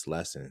biggest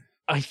lesson.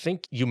 I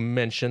think you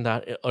mentioned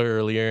that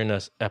earlier in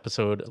this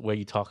episode where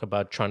you talk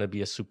about trying to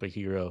be a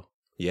superhero.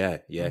 Yeah.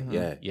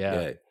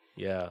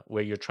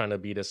 Where you're trying to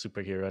be the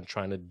superhero and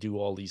trying to do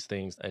all these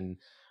things and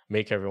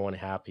make everyone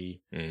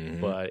happy,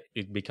 but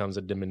it becomes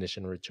a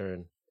diminishing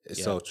return.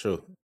 It's so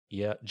true.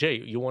 Yeah. Jay,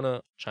 you want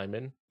to chime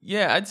in?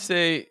 Yeah, I'd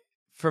say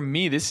for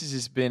me, this has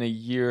just been a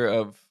year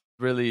of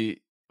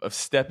really of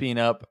stepping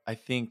up. I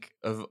think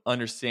of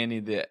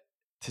understanding that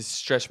to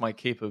stretch my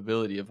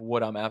capability of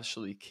what I'm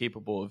actually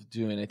capable of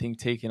doing. I think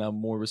taking on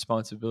more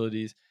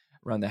responsibilities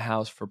around the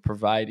house for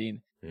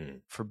providing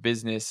for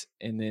business,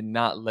 and then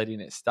not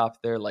letting it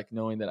stop there, like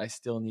knowing that I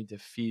still need to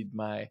feed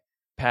my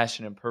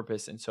passion and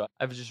purpose. And so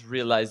I've just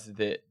realized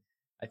that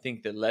I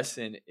think the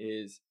lesson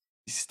is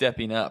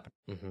stepping up.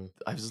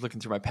 I was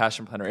looking through my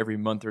passion planner every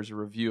month. There's a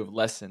review of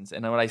lessons,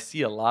 and what I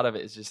see a lot of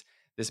it is just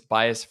this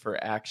bias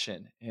for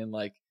action, and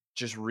like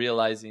just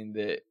realizing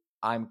that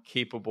I'm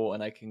capable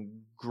and I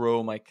can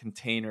grow my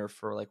container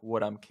for like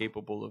what I'm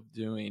capable of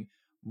doing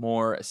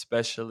more,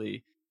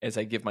 especially as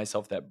I give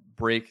myself that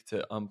break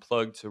to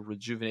unplug, to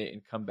rejuvenate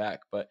and come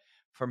back. But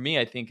for me,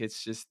 I think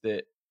it's just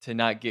that to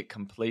not get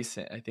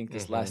complacent. I think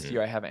this last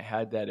year I haven't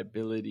had that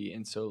ability,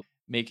 and so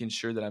making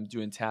sure that I'm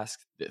doing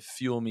tasks that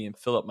fuel me and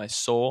fill up my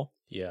soul.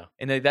 Yeah.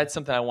 And that's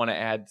something I want to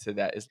add to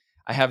that is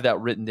I have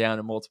that written down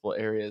in multiple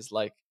areas,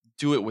 like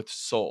do it with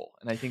soul.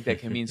 And I think that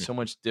can mean so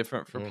much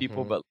different for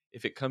people. But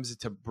if it comes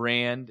to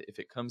brand, if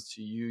it comes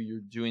to you,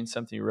 you're doing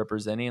something, you're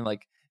representing,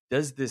 like,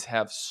 does this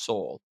have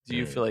soul? Do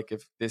you feel like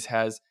if this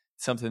has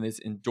something that's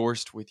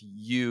endorsed with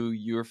you,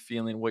 you're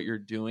feeling what you're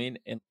doing?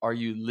 And are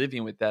you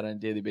living with that on a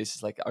daily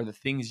basis? Like, are the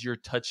things you're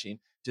touching,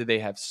 do they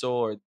have soul,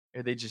 or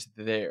are they just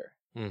there?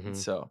 And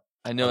so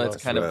I know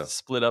that's kind of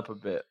split up a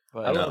bit,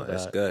 but I love that.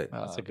 It's good.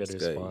 That's a good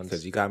response.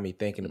 Because you got me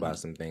thinking about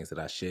some things that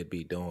I should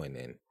be doing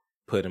and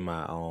putting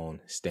my own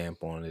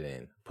stamp on it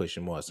and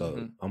pushing more.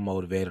 So I'm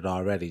motivated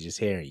already just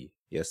hearing you.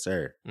 Yes,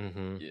 sir.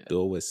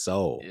 Do it with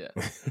soul.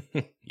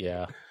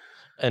 Yeah.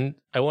 And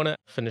I want to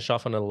finish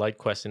off on a light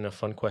question, a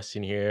fun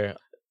question here.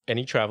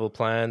 Any travel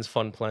plans,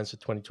 fun plans for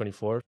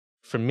 2024?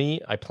 For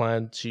me, I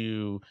plan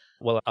to,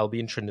 I'll be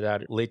in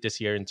Trinidad late this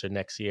year into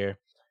next year.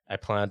 I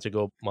plan to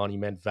go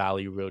Monument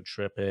Valley road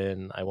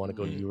tripping. I want to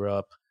go to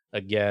Europe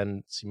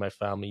again, see my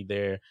family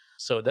there.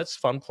 So that's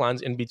fun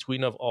plans in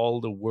between of all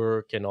the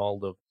work and all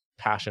the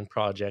passion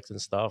projects and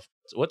stuff.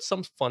 So what's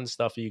some fun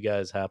stuff you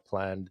guys have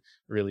planned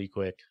really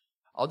quick?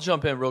 I'll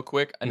jump in real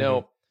quick. I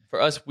know for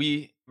us,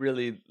 we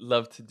really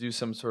love to do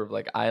some sort of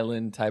like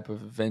island type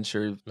of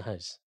adventure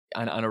Nice.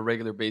 on a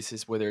regular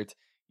basis, whether it's,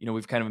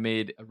 we've kind of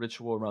made a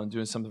ritual around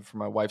doing something for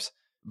my wife's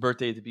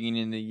birthday at the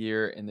beginning of the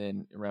year and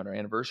then around our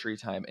anniversary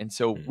time. And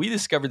so we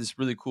discovered this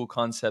really cool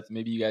concept.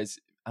 Maybe you guys,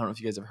 I don't know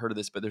if you guys have heard of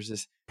this, but there's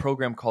this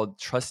program called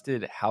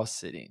Trusted House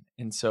Sitting.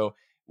 And so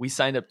we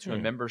signed up to a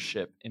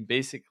membership, and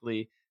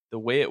basically the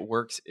way it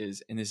works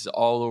is, and this is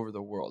all over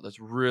the world, it's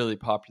really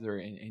popular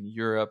in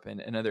Europe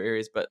and other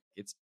areas, but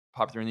it's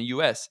popular in the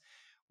US.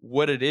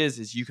 What it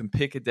is you can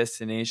pick a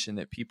destination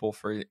that people,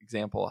 for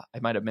example, I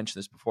might have mentioned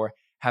this before,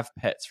 have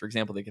pets. For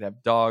example, they could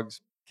have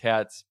dogs,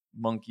 cats,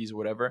 monkeys,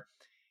 whatever.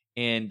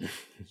 And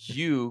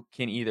you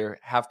can either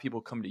have people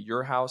come to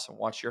your house and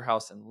watch your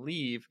house and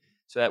leave.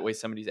 So that way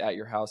somebody's at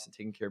your house and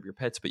taking care of your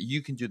pets, but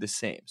you can do the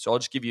same. So I'll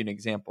just give you an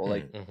example.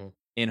 Like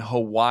in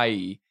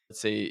Hawaii,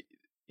 let's say,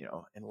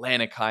 in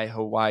Lanikai,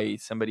 Hawaii,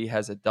 somebody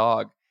has a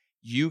dog.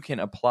 You can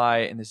apply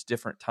in this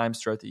different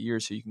times throughout the year.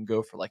 So you can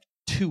go for like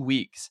 2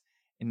 weeks.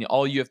 And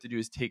all you have to do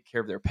is take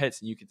care of their pets,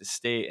 and you get to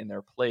stay in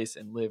their place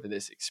and live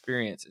this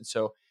experience. And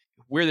so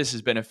where this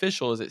is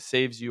beneficial is it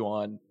saves you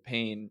on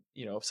paying,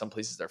 some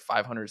places they're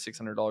 $500,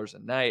 $600 a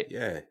night.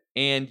 Yeah.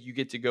 And you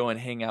get to go and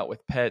hang out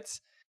with pets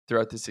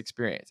throughout this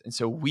experience. And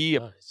so we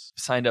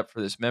signed up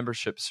for this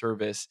membership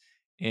service,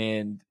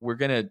 and we're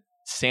going to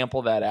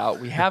sample that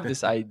out. We have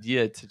this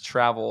idea to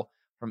travel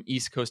from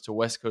East Coast to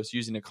West Coast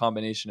using a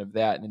combination of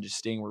that and then just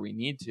staying where we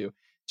need to,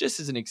 just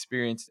as an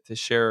experience to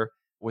share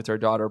with our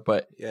daughter.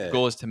 But the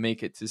goal is to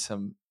make it to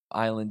some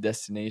island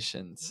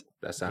destinations.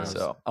 That sounds.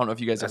 So I don't know if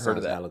you guys have heard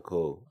of that. Hella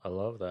cool. I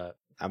love that.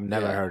 I've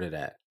never heard of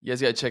that. You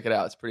guys got to check it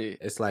out. It's pretty.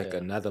 It's like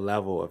another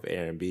level of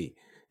Airbnb.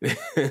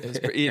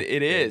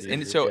 It is,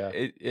 and so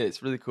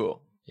it's really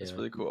cool. Yeah. It's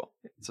really cool.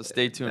 So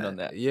stay tuned on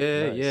that.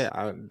 Yeah.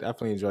 I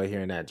definitely enjoy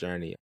hearing that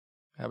journey.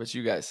 How about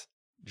you guys?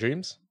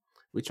 Dreams?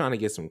 We're trying to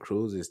get some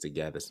cruises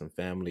together, some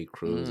family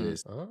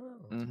cruises.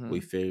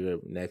 We figure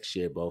next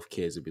year both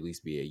kids will at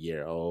least be a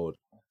year old.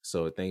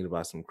 So thinking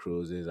about some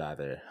cruises,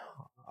 either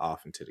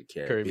off into the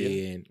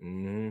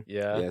Caribbean.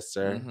 Yes,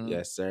 sir.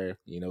 Yes, sir.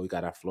 We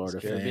got our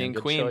Florida Caribbean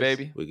fam. queen,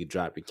 baby. We could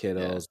drop the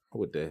kiddos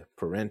with the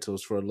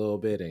parentals for a little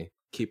bit and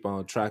keep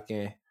on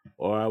trucking.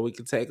 Or we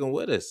could take them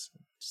with us.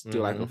 Just do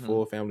like a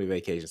full family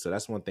vacation. So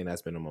that's one thing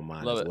that's been on my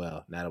mind as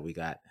well. Now that we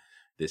got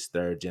this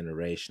third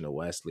generation of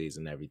Wesleys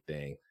and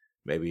everything,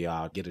 maybe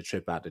I'll get a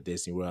trip out to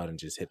Disney World and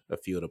just hit a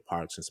few of the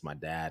parks since my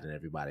dad and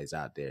everybody's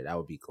out there. That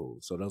would be cool.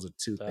 So those are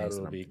two things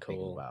that I'm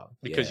thinking about.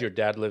 Because your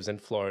dad lives in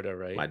Florida,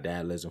 right? My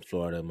dad lives in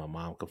Florida. My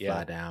mom can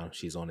fly down.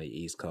 She's on the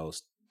East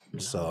Coast.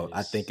 So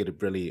I think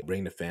it'd really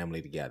bring the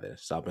family together.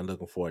 So I've been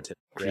looking forward to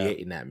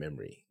creating that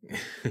memory.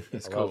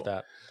 That's cool. Love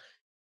that.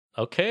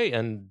 Okay,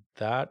 and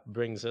that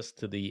brings us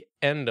to the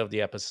end of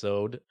the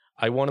episode.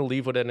 I want to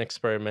leave with an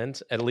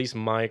experiment, at least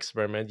my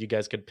experiment. You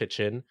guys could pitch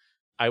in.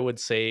 I would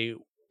say,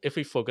 if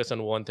we focus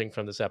on one thing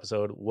from this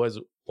episode, was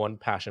one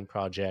passion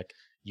project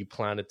you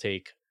plan to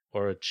take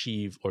or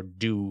achieve or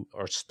do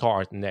or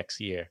start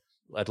next year,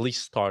 at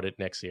least start it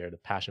next year, the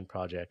passion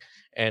project.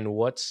 And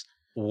what's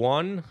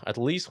at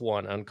least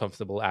one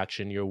uncomfortable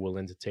action you're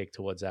willing to take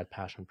towards that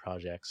passion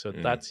project. So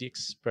that's the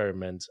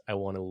experiment I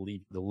want to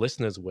leave the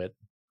listeners with.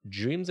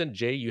 Dreams and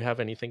Jay, you have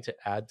anything to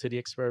add to the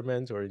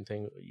experiment or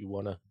anything you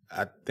want to?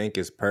 I think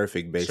it's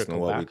perfect based on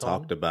what we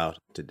talked about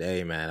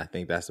today, man. I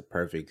think that's a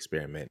perfect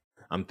experiment.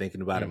 I'm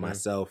thinking about it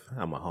myself.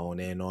 I'm going to hone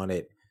in on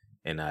it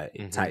and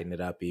tighten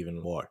it up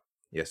even more.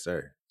 Yes,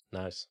 sir.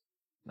 Nice.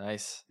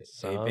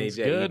 Sounds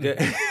good.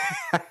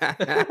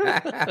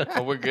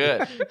 Oh, we're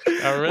good.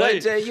 All right.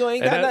 What, Jay, you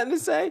ain't got nothing to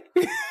say?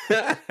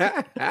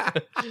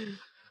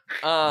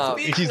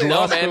 He's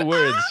lost for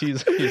words. He's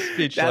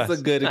speechless. That's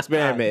a good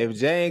experiment. If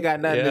Jay ain't got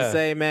nothing to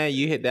say, man,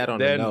 you hit that on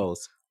the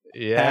nose.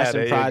 Yeah,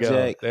 passion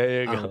project.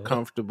 There you go.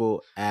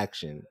 Uncomfortable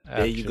action.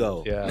 There you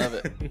go. Yeah, love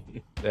it.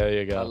 There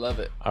you go. I love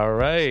it. All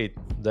right,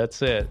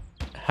 that's it.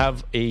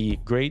 Have a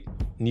great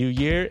new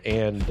year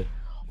and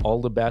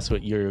all the best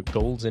with your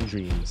goals and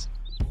dreams.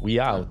 We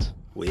out.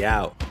 We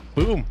out.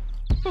 Boom.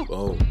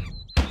 Boom.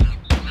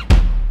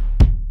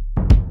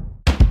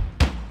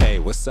 Hey,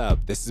 what's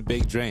up? This is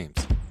Big Dreams.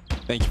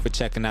 Thank you for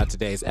checking out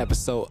today's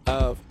episode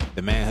of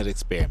The Manhood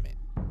Experiment.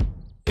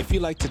 If you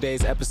like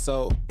today's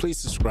episode, please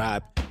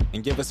subscribe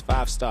and give us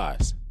 5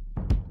 stars.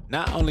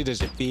 Not only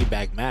does your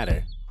feedback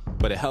matter,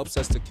 but it helps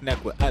us to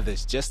connect with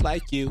others just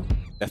like you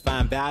that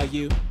find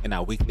value in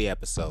our weekly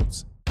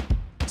episodes.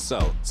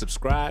 So,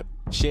 subscribe,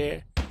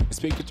 share, and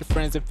speak with your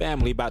friends and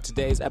family about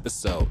today's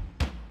episode.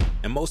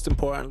 And most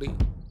importantly,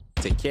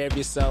 take care of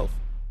yourself,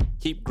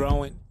 keep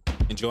growing,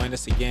 and join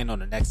us again on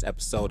the next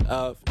episode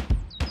of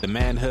The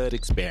Manhood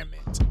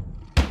Experiment.